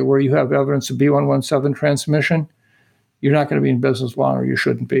an area where you have evidence of B117 transmission, you're not going to be in business long, or you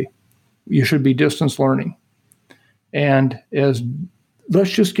shouldn't be. You should be distance learning. And let's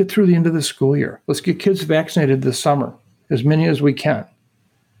just get through the end of the school year. Let's get kids vaccinated this summer, as many as we can.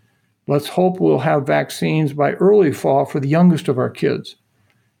 Let's hope we'll have vaccines by early fall for the youngest of our kids.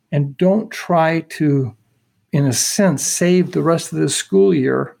 And don't try to, in a sense, save the rest of this school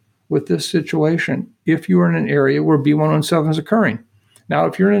year with this situation if you are in an area where B117 is occurring. Now,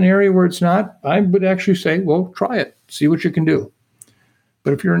 if you're in an area where it's not, I would actually say, well, try it. See what you can do.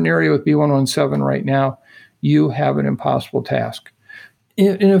 But if you're in an area with B117 right now, you have an impossible task.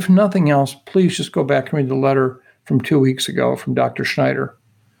 And if nothing else, please just go back and read the letter from 2 weeks ago from Dr. Schneider.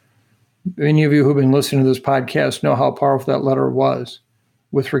 Any of you who've been listening to this podcast know how powerful that letter was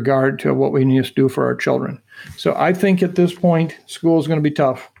with regard to what we need to do for our children. So I think at this point, school is going to be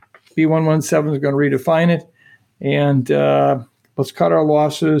tough. B117 is going to redefine it. And let's cut our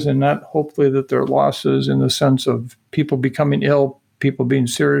losses, and not hopefully that they're losses in the sense of people becoming ill, people being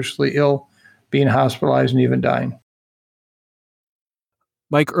seriously ill, being hospitalized, and even dying.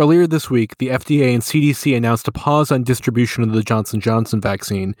 Mike, earlier this week, the FDA and CDC announced a pause on distribution of the Johnson & Johnson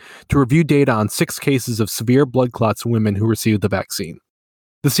vaccine to review data on 6 cases of severe blood clots in women who received the vaccine.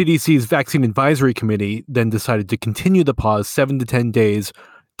 The CDC's Vaccine Advisory Committee then decided to continue the pause 7 to 10 days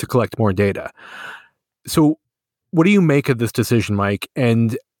to collect more data. So what do you make of this decision, Mike,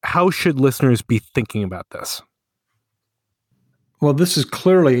 and how should listeners be thinking about this? Well, this is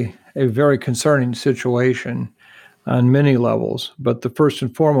clearly a very concerning situation on many levels, but the first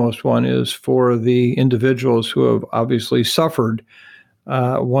and foremost one is for the individuals who have obviously suffered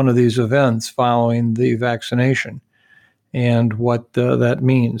one of these events following the vaccination and what that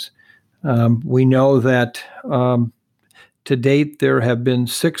means. We know that to date there have been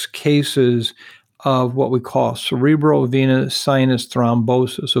 6 cases of what we call cerebral venous sinus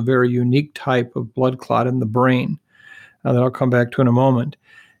thrombosis, a very unique type of blood clot in the brain that I'll come back to in a moment.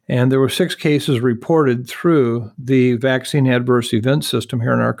 And there were 6 cases reported through the Vaccine Adverse Event System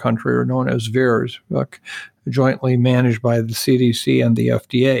here in our country, or known as VAERS, jointly managed by the CDC and the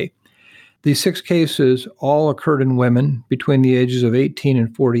FDA. These 6 cases all occurred in women between the ages of 18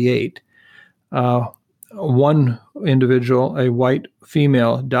 and 48. One individual, a white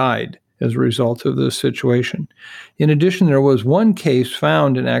female, died as a result of this situation. In addition, there was one case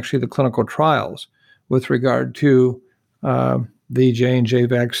found in actually the clinical trials with regard to the J&J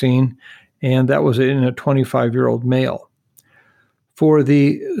vaccine, and that was in a 25-year-old male. For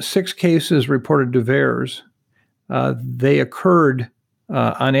the 6 cases reported to VAERS, they occurred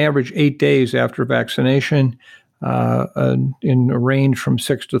on average 8 days after vaccination, in a range from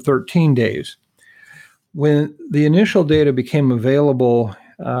 6 to 13 days. When the initial data became available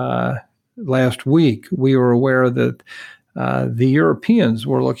last week, we were aware that the Europeans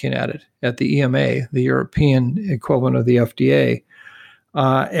were looking at it, at the EMA, the European equivalent of the FDA,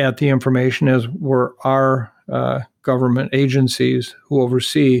 at the information, as were our government agencies who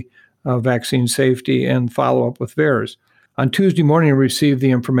oversee vaccine safety and follow-up with VAERS. On Tuesday morning, we received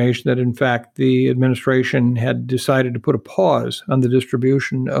the information that, in fact, the administration had decided to put a pause on the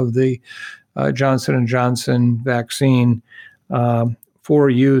distribution of the Johnson & Johnson vaccine for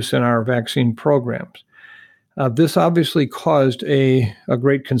use in our vaccine programs. This obviously caused a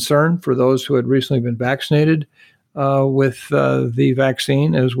great concern for those who had recently been vaccinated with the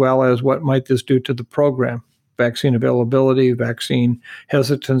vaccine, as well as what might this do to the program, vaccine availability, vaccine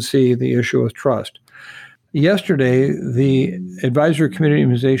hesitancy, the issue of trust. Yesterday, the Advisory Committee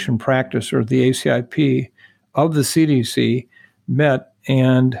Immunization Practice, or the ACIP, of the CDC met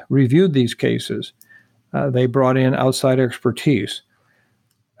and reviewed these cases. They brought in outside expertise.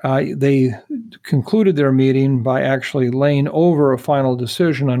 They concluded their meeting by actually laying over a final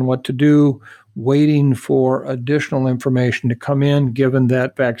decision on what to do, waiting for additional information to come in, given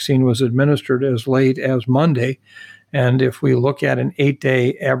that vaccine was administered as late as Monday, And if we look at an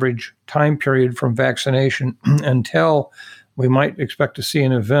 8-day average time period from vaccination until we might expect to see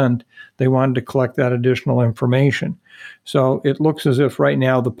an event, they wanted to collect that additional information. So it looks as if right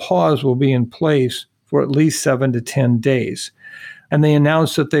now the pause will be in place for at least 7 to 10 days. And they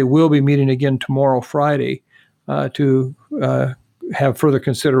announced that they will be meeting again tomorrow, Friday, to have further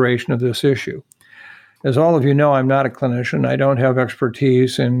consideration of this issue. As all of you know, I'm not a clinician. I don't have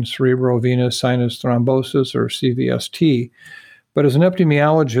expertise in cerebrovenous sinus thrombosis or CVST. But as an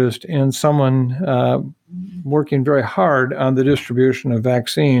epidemiologist and someone working very hard on the distribution of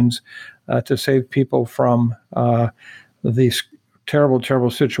vaccines to save people from this terrible,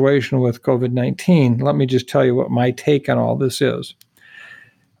 terrible situation with COVID-19, let me just tell you what my take on all this is.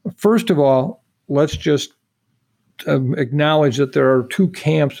 First of all, let's just acknowledge that there are two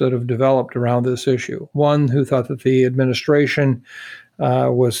camps that have developed around this issue. One who thought that the administration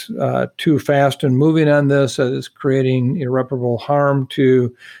was too fast in moving on this, that is creating irreparable harm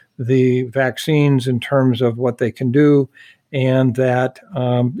to the vaccines in terms of what they can do, and that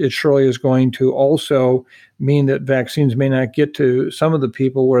it surely is going to also mean that vaccines may not get to some of the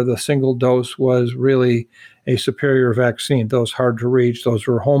people where the single dose was really a superior vaccine, those hard to reach, those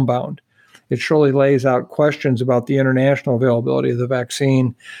who are homebound. It surely lays out questions about the international availability of the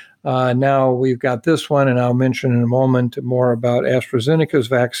vaccine. Now we've got this one, and I'll mention in a moment more about AstraZeneca's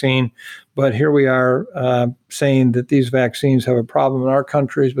vaccine. But here we are saying that these vaccines have a problem in our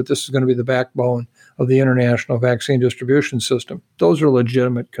countries, but this is going to be the backbone of the international vaccine distribution system. Those are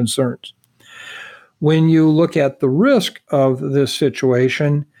legitimate concerns. When you look at the risk of this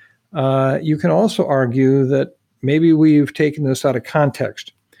situation, you can also argue that maybe we've taken this out of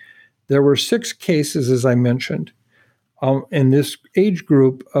context. There were 6 cases, as I mentioned. In this age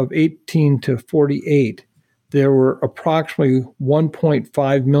group of 18 to 48, there were approximately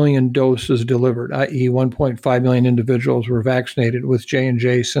 1.5 million doses delivered, i.e. 1.5 million individuals were vaccinated with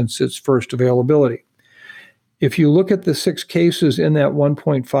J&J since its first availability. If you look at the 6 cases in that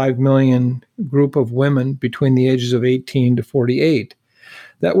 1.5 million group of women between the ages of 18 to 48,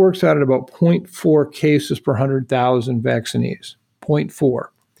 that works out at about 0.4 cases per 100,000 vaccinees, 0.4.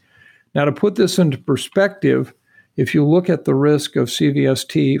 Now, to put this into perspective, if you look at the risk of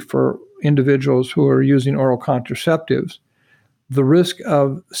CVST for individuals who are using oral contraceptives, the risk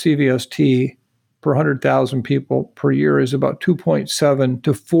of CVST per 100,000 people per year is about 2.7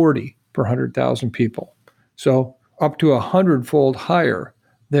 to 40 per 100,000 people. So up to 100-fold higher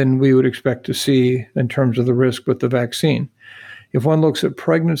than we would expect to see in terms of the risk with the vaccine. If one looks at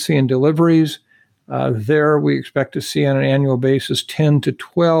pregnancy and deliveries, there we expect to see on an annual basis 10 to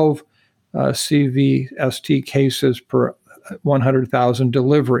 12 CVST cases per 100,000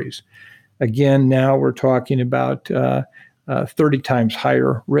 deliveries. Again, now we're talking about 30 times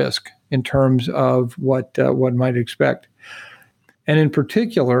higher risk in terms of what one might expect. And in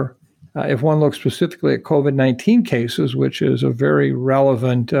particular, if one looks specifically at COVID-19 cases, which is a very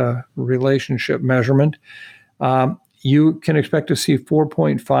relevant relationship measurement, you can expect to see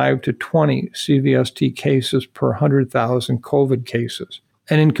 4.5 to 20 CVST cases per 100,000 COVID cases.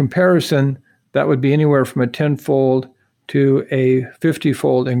 And in comparison, that would be anywhere from a 10-fold to a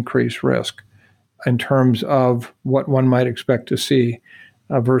 50-fold increased risk in terms of what one might expect to see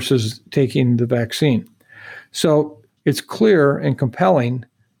versus taking the vaccine. So it's clear and compelling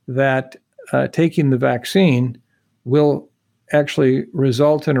that taking the vaccine will actually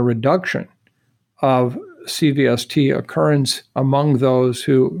result in a reduction of CVST occurrence among those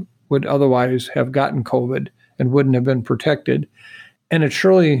who would otherwise have gotten COVID and wouldn't have been protected. And it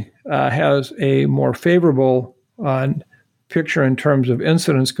surely has a more favorable picture in terms of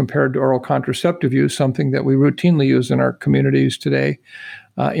incidence compared to oral contraceptive use, something that we routinely use in our communities today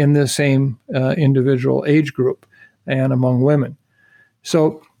in the same individual age group and among women.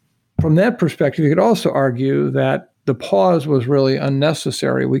 So from that perspective, you could also argue that the pause was really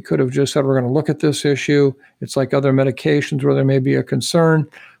unnecessary. We could have just said, we're going to look at this issue. It's like other medications where there may be a concern,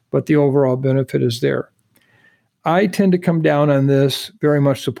 but the overall benefit is there. I tend to come down on this very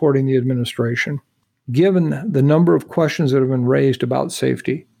much supporting the administration. Given the number of questions that have been raised about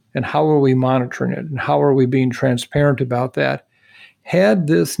safety and how are we monitoring it and how are we being transparent about that, had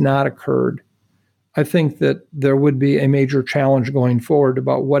this not occurred, I think that there would be a major challenge going forward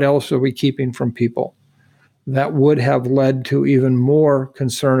about what else are we keeping from people. That would have led to even more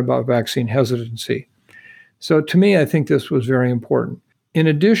concern about vaccine hesitancy. So to me, I think this was very important. In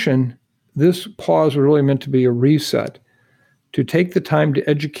addition, this pause was really meant to be a reset, to take the time to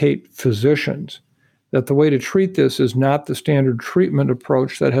educate physicians that the way to treat this is not the standard treatment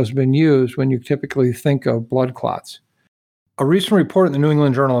approach that has been used when you typically think of blood clots. A recent report in the New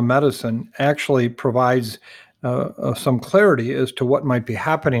England Journal of Medicine actually provides some clarity as to what might be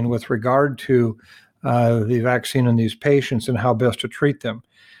happening with regard to the vaccine in these patients and how best to treat them.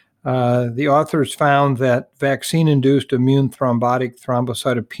 The authors found that vaccine-induced immune thrombotic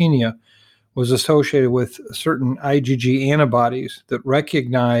thrombocytopenia was associated with certain IgG antibodies that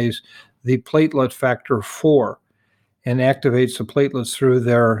recognize the platelet factor 4 and activates the platelets through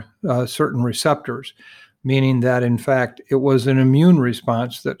their certain receptors, meaning that, in fact, it was an immune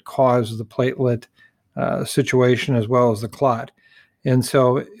response that caused the platelet situation as well as the clot. And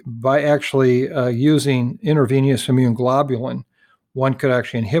so by actually using intravenous immune globulin, one could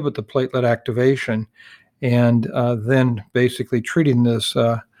actually inhibit the platelet activation and then basically treating this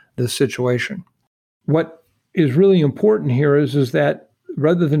situation. What is really important here is that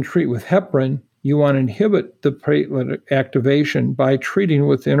rather than treat with heparin, you want to inhibit the platelet activation by treating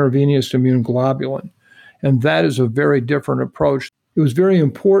with intravenous immune globulin. And that is a very different approach. It was very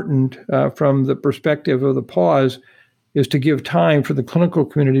important from the perspective of the pause is to give time for the clinical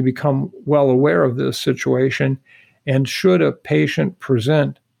community to become well aware of this situation. And should a patient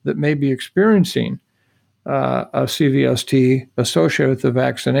present that may be experiencing a CVST associated with the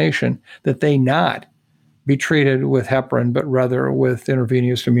vaccination, that they not be treated with heparin, but rather with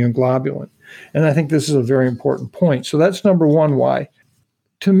intravenous immune globulin. And I think this is a very important point. So that's number one why.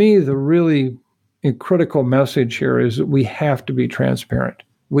 To me, the really critical message here is that we have to be transparent.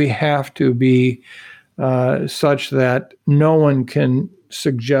 We have to be such that no one can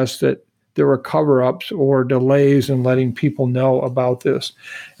suggest that there were cover-ups or delays in letting people know about this.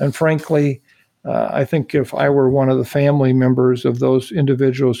 And frankly, I think if I were one of the family members of those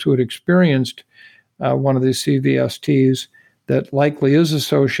individuals who had experienced one of these CVSTs that likely is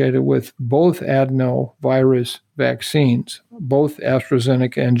associated with both adenovirus vaccines, both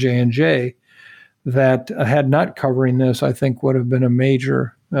AstraZeneca and J&J, that had not covering this, I think would have been a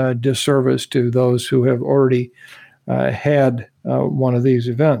major disservice to those who have already had one of these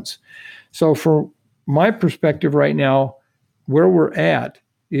events. So from my perspective right now, where we're at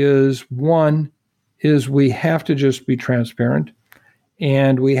is we have to just be transparent,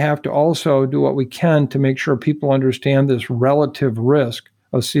 and we have to also do what we can to make sure people understand this relative risk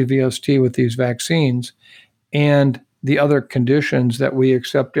of CVST with these vaccines and the other conditions that we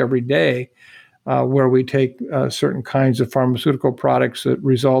accept every day where we take certain kinds of pharmaceutical products that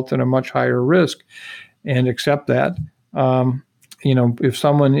result in a much higher risk and accept that. If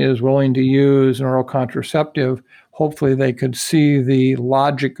someone is willing to use an oral contraceptive, hopefully they could see the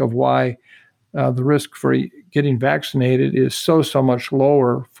logic of why the risk for getting vaccinated is so much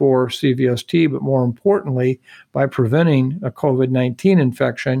lower for CVST, but more importantly, by preventing a COVID-19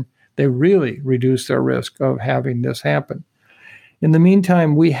 infection, they really reduce their risk of having this happen. In the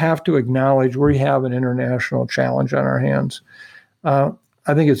meantime, we have to acknowledge we have an international challenge on our hands. I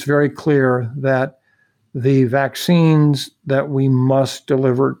think it's very clear that the vaccines that we must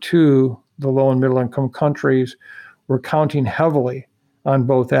deliver to the low and middle income countries, we're counting heavily on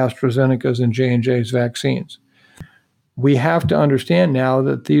both AstraZeneca's and J&J's vaccines. We have to understand now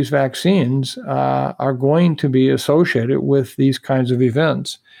that these vaccines are going to be associated with these kinds of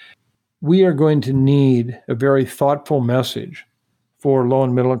events. We are going to need a very thoughtful message for low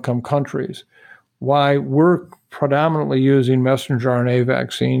and middle income countries. Why we're predominantly using messenger RNA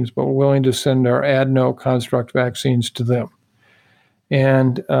vaccines, but we're willing to send our adeno construct vaccines to them.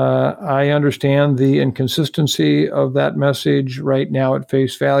 And I understand the inconsistency of that message right now at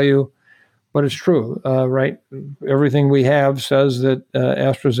face value, but it's true, right? Everything we have says that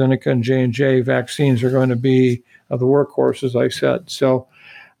AstraZeneca and J&J vaccines are going to be the workhorse, as I said. So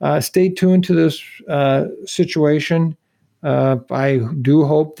stay tuned to this situation. I do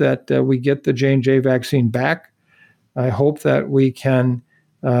hope that we get the J&J vaccine back. I hope that we can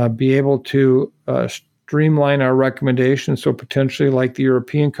be able to streamline our recommendations, so potentially like the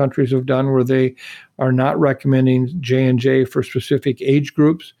European countries have done, where they are not recommending J&J for specific age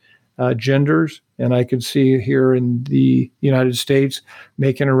groups, genders, and I could see here in the United States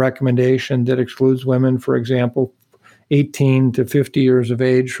making a recommendation that excludes women, for example, 18 to 50 years of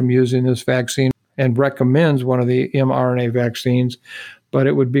age from using this vaccine, and recommends one of the mRNA vaccines. But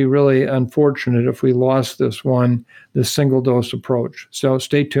it would be really unfortunate if we lost this single dose approach. So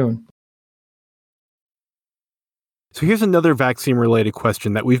stay tuned. So here's another vaccine-related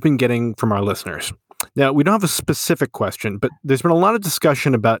question that we've been getting from our listeners. Now, we don't have a specific question, but there's been a lot of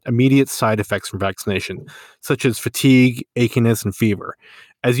discussion about immediate side effects from vaccination, such as fatigue, achiness, and fever.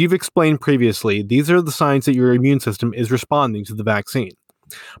 As you've explained previously, these are the signs that your immune system is responding to the vaccine.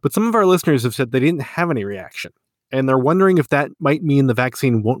 But some of our listeners have said they didn't have any reaction, and they're wondering if that might mean the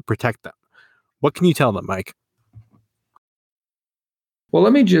vaccine won't protect them. What can you tell them, Mike? Well,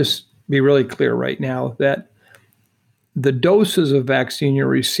 let me just be really clear right now that the doses of vaccine you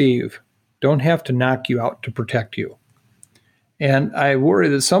receive don't have to knock you out to protect you. And I worry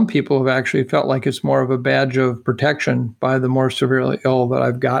that some people have actually felt like it's more of a badge of protection by the more severely ill that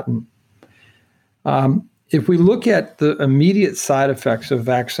I've gotten. If we look at the immediate side effects of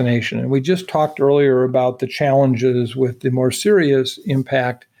vaccination, and we just talked earlier about the challenges with the more serious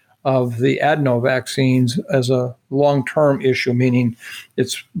impact of the adeno vaccines as a long-term issue, meaning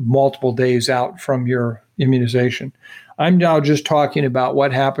it's multiple days out from your immunization. I'm now just talking about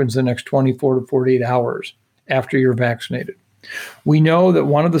what happens the next 24 to 48 hours after you're vaccinated. We know that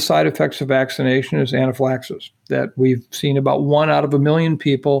one of the side effects of vaccination is anaphylaxis, that we've seen about 1 out of 1 million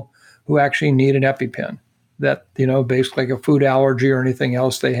people who actually need an EpiPen, that, basically like a food allergy or anything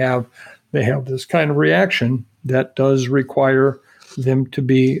else they have this kind of reaction that does require them to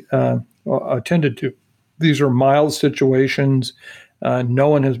be attended to. These are mild situations. No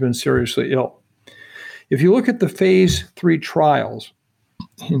one has been seriously ill. If you look at the phase 3 trials,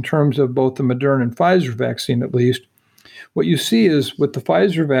 in terms of both the Moderna and Pfizer vaccine at least, what you see is with the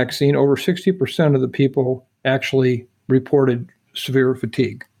Pfizer vaccine, over 60% of the people actually reported severe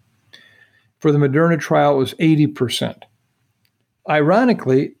fatigue. For the Moderna trial, it was 80%.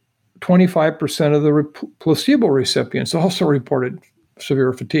 Ironically, 25% of the placebo recipients also reported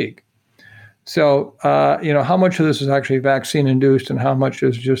severe fatigue. So, how much of this is actually vaccine-induced and how much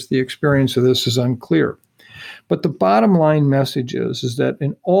is just the experience of this is unclear. But the bottom line message is that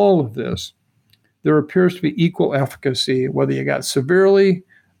in all of this, there appears to be equal efficacy, whether you got severely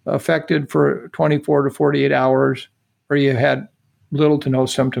affected for 24 to 48 hours or you had little to no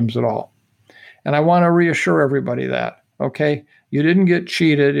symptoms at all. And I want to reassure everybody that, okay? You didn't get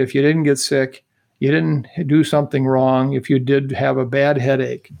cheated if you didn't get sick. You didn't do something wrong if you did have a bad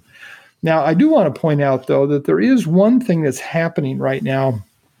headache. Now, I do want to point out, though, that there is one thing that's happening right now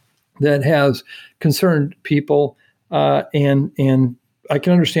that has concerned people, and I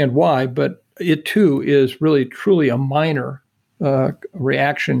can understand why, but it too is really truly a minor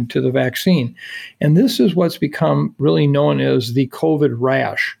reaction to the vaccine. And this is what's become really known as the COVID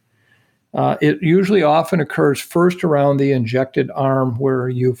rash. It usually often occurs first around the injected arm where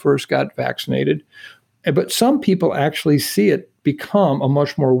you first got vaccinated. But some people actually see it become a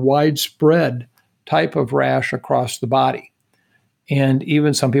much more widespread type of rash across the body. And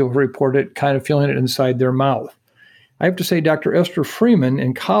even some people have reported kind of feeling it inside their mouth. I have to say, Dr. Esther Freeman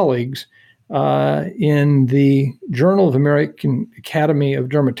and colleagues in the Journal of American Academy of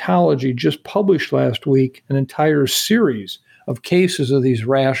Dermatology just published last week an entire series of cases of these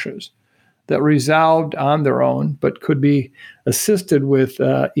rashes that resolved on their own, but could be assisted with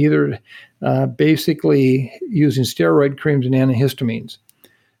either basically using steroid creams and antihistamines.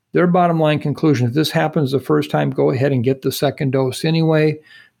 Their bottom line conclusion, if this happens the first time, go ahead and get the second dose anyway,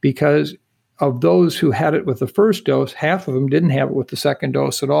 because of those who had it with the first dose, half of them didn't have it with the second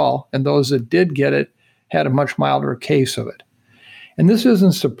dose at all, and those that did get it had a much milder case of it. And this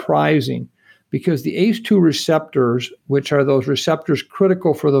isn't surprising, because the ACE2 receptors, which are those receptors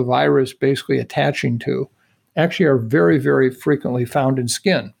critical for the virus basically attaching to, actually are very, very frequently found in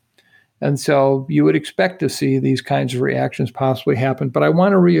skin. And so you would expect to see these kinds of reactions possibly happen. But I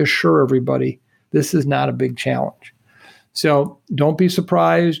want to reassure everybody, this is not a big challenge. So don't be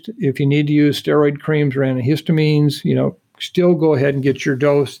surprised if you need to use steroid creams or antihistamines, still go ahead and get your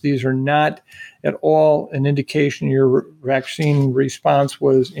dose. These are not at all an indication your vaccine response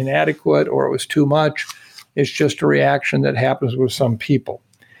was inadequate or it was too much. It's just a reaction that happens with some people.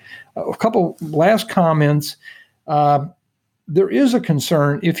 A couple last comments. There is a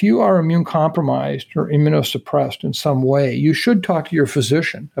concern if you are immune compromised or immunosuppressed in some way, you should talk to your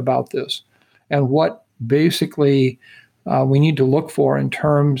physician about this and what basically we need to look for in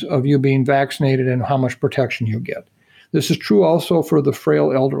terms of you being vaccinated and how much protection you get. This is true also for the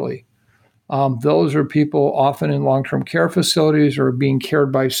frail elderly. Those are people often in long-term care facilities or being cared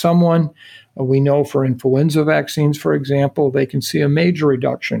by someone. We know for influenza vaccines, for example, they can see a major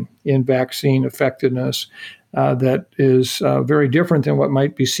reduction in vaccine effectiveness that is very different than what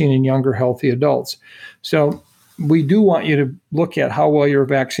might be seen in younger, healthy adults. So we do want you to look at how well your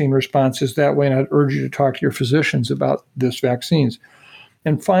vaccine response is that way, and I'd urge you to talk to your physicians about this vaccines.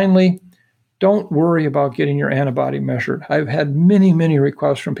 And finally, don't worry about getting your antibody measured. I've had many, many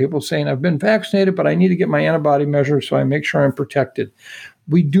requests from people saying, I've been vaccinated, but I need to get my antibody measured so I make sure I'm protected.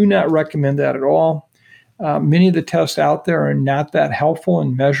 We do not recommend that at all. Many of the tests out there are not that helpful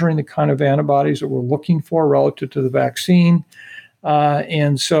in measuring the kind of antibodies that we're looking for relative to the vaccine.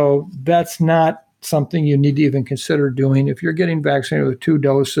 And so that's not something you need to even consider doing. If you're getting vaccinated with 2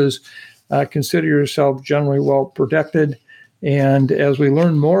 doses, consider yourself generally well protected. And as we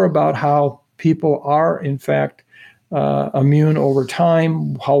learn more about how people are, in fact, immune over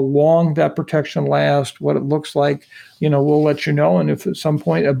time. How long that protection lasts, what it looks like, we'll let you know. And if at some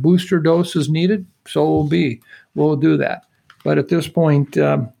point a booster dose is needed, so will be. We'll do that. But at this point,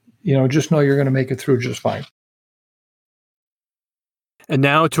 just know you're going to make it through just fine. And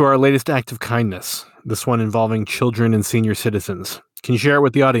now to our latest act of kindness, this one involving children and senior citizens. Can you share it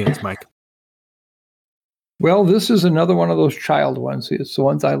with the audience, Mike? Well, this is another one of those child ones. It's the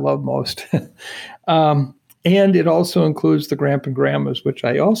ones I love most. And it also includes the grandpa and grandmas, which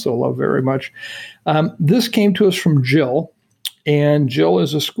I also love very much. This came to us from Jill, and Jill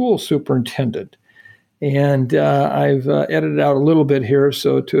is a school superintendent. And I've edited out a little bit here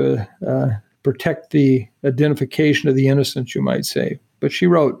so to protect the identification of the innocent, you might say. But she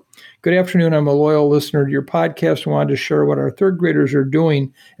wrote, "Good afternoon. I'm a loyal listener to your podcast and wanted to share what our third graders are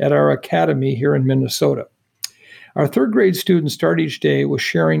doing at our academy here in Minnesota. Our third grade students start each day with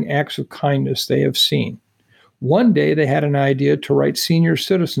sharing acts of kindness they have seen. One day they had an idea to write senior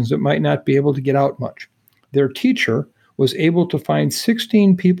citizens that might not be able to get out much. Their teacher was able to find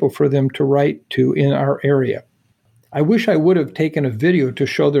 16 people for them to write to in our area. I wish I would have taken a video to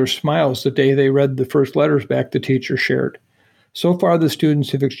show their smiles the day they read the first letters back the teacher shared. So far, the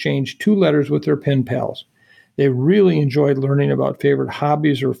students have exchanged 2 letters with their pen pals. They really enjoyed learning about favorite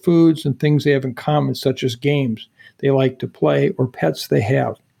hobbies or foods and things they have in common, such as games they like to play or pets they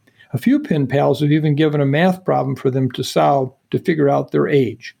have. A few pen pals have even given a math problem for them to solve to figure out their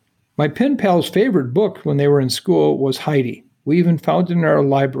age. My pen pal's favorite book when they were in school was Heidi. We even found it in our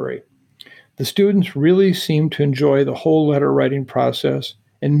library. The students really seem to enjoy the whole letter writing process,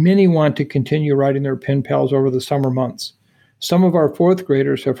 and many want to continue writing their pen pals over the summer months. Some of our 4th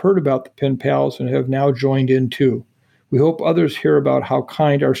graders have heard about the pen pals and have now joined in too. We hope others hear about how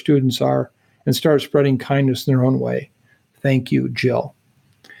kind our students are and start spreading kindness in their own way. Thank you, Jill."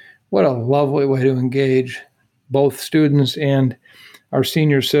 What a lovely way to engage both students and our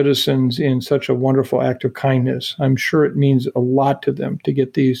senior citizens in such a wonderful act of kindness. I'm sure it means a lot to them to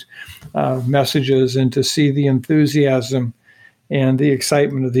get these messages and to see the enthusiasm and the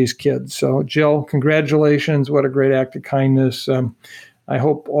excitement of these kids. So, Jill, congratulations. What a great act of kindness. I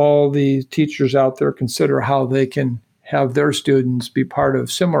hope all the teachers out there consider how they can have their students be part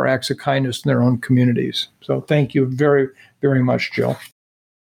of similar acts of kindness in their own communities. So thank you very, very much, Jill.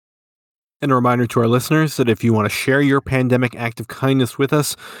 And a reminder to our listeners that if you want to share your pandemic act of kindness with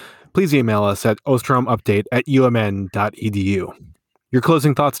us, please email us at ostromupdate@umn.edu. Your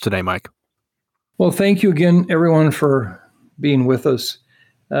closing thoughts today, Mike. Well, thank you again, everyone, for being with us.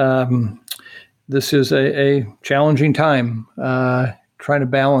 This is a challenging time, trying to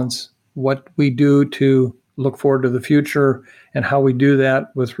balance what we do to look forward to the future and how we do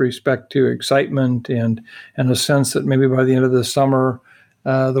that with respect to excitement and a sense that maybe by the end of the summer,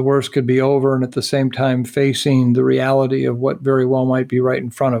 the worst could be over, and at the same time facing the reality of what very well might be right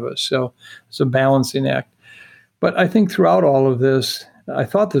in front of us. So it's a balancing act. But I think throughout all of this, I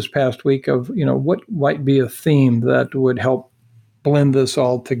thought this past week of, what might be a theme that would help blend this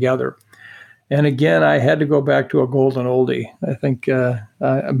all together. And again, I had to go back to a golden oldie. I think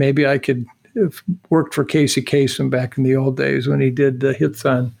maybe I could have worked for Casey Kasem back in the old days when he did the hits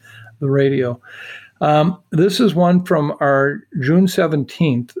on the radio. This is one from our June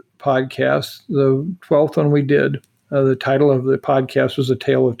 17th podcast, the 12th one we did. The title of the podcast was A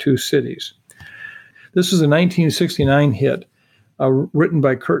Tale of Two Cities. This is a 1969 hit written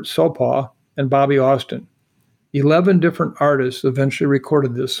by Kurt Sopaw and Bobby Austin. 11 different artists eventually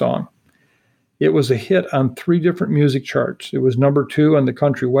recorded this song. It was a hit on 3 different music charts. It was number 2 on the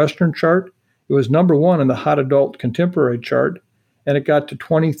country western chart. It was number 1 on the hot adult contemporary chart. And it got to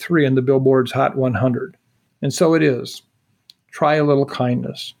 23 in the Billboard's Hot 100. And so it is. Try a little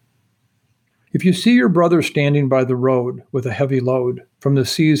kindness. If you see your brother standing by the road with a heavy load from the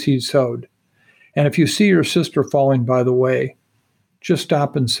seas he'd sowed, and if you see your sister falling by the way, just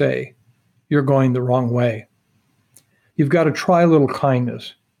stop and say, "You're going the wrong way." You've got to try a little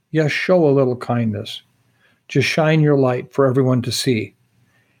kindness. Yes, show a little kindness. Just shine your light for everyone to see.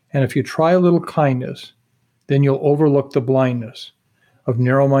 And if you try a little kindness, then you'll overlook the blindness of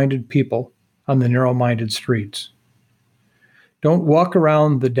narrow-minded people on the narrow-minded streets. Don't walk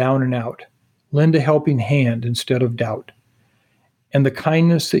around the down and out. Lend a helping hand instead of doubt. And the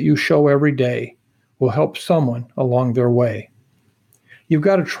kindness that you show every day will help someone along their way. You've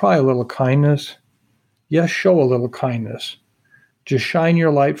got to try a little kindness. Yes, show a little kindness. Just shine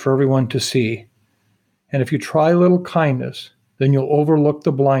your light for everyone to see. And if you try a little kindness, then you'll overlook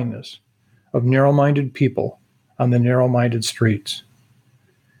the blindness of narrow-minded people on the narrow-minded streets.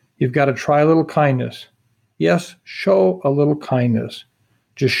 You've got to try a little kindness. Yes, show a little kindness.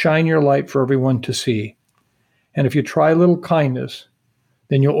 Just shine your light for everyone to see. And if you try a little kindness,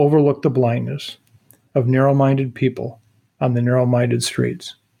 then you'll overlook the blindness of narrow-minded people on the narrow-minded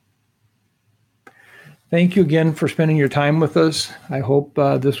streets. Thank you again for spending your time with us. I hope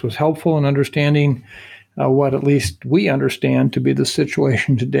this was helpful in understanding what at least we understand to be the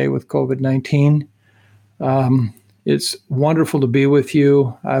situation today with COVID-19. It's wonderful to be with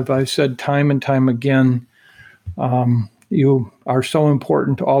you. I've said time and time again, you are so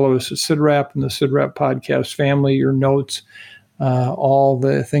important to all of us at CIDRAP and the CIDRAP podcast family. Your notes, all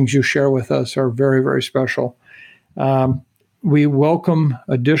the things you share with us are very, very special. We welcome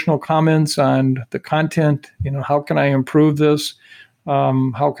additional comments on the content. How can I improve this?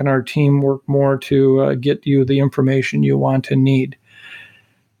 How can our team work more to get you the information you want and need?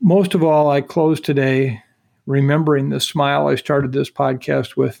 Most of all, I close today remembering the smile I started this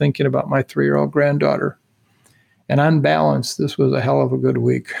podcast with, thinking about my 3-year-old granddaughter. And on balance, this was a hell of a good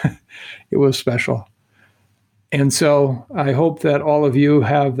week. It was special. And so I hope that all of you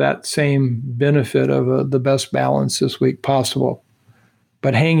have that same benefit of the best balance this week possible.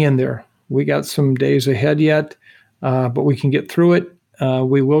 But hang in there. We got some days ahead yet, but we can get through it.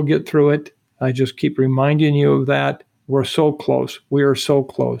 We will get through it. I just keep reminding you of that. We're so close. We are so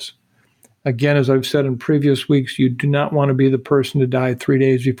close. Again, as I've said in previous weeks, you do not want to be the person to die 3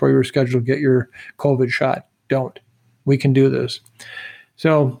 days before you're scheduled to get your COVID shot. Don't. We can do this.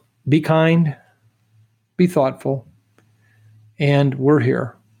 So be kind. Be thoughtful, and we're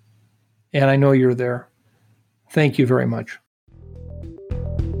here, and I know you're there. Thank you very much.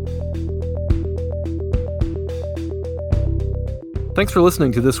 Thanks for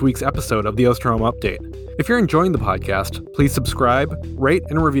listening to this week's episode of the Osterholm Update. If you're enjoying the podcast, please subscribe, rate,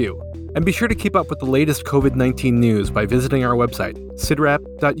 and review. And be sure to keep up with the latest COVID-19 news by visiting our website,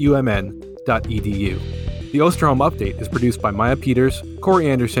 cidrap.umn.edu. The Osterholm Update is produced by Maya Peters, Corey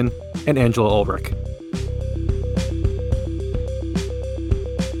Anderson, and Angela Ulrich.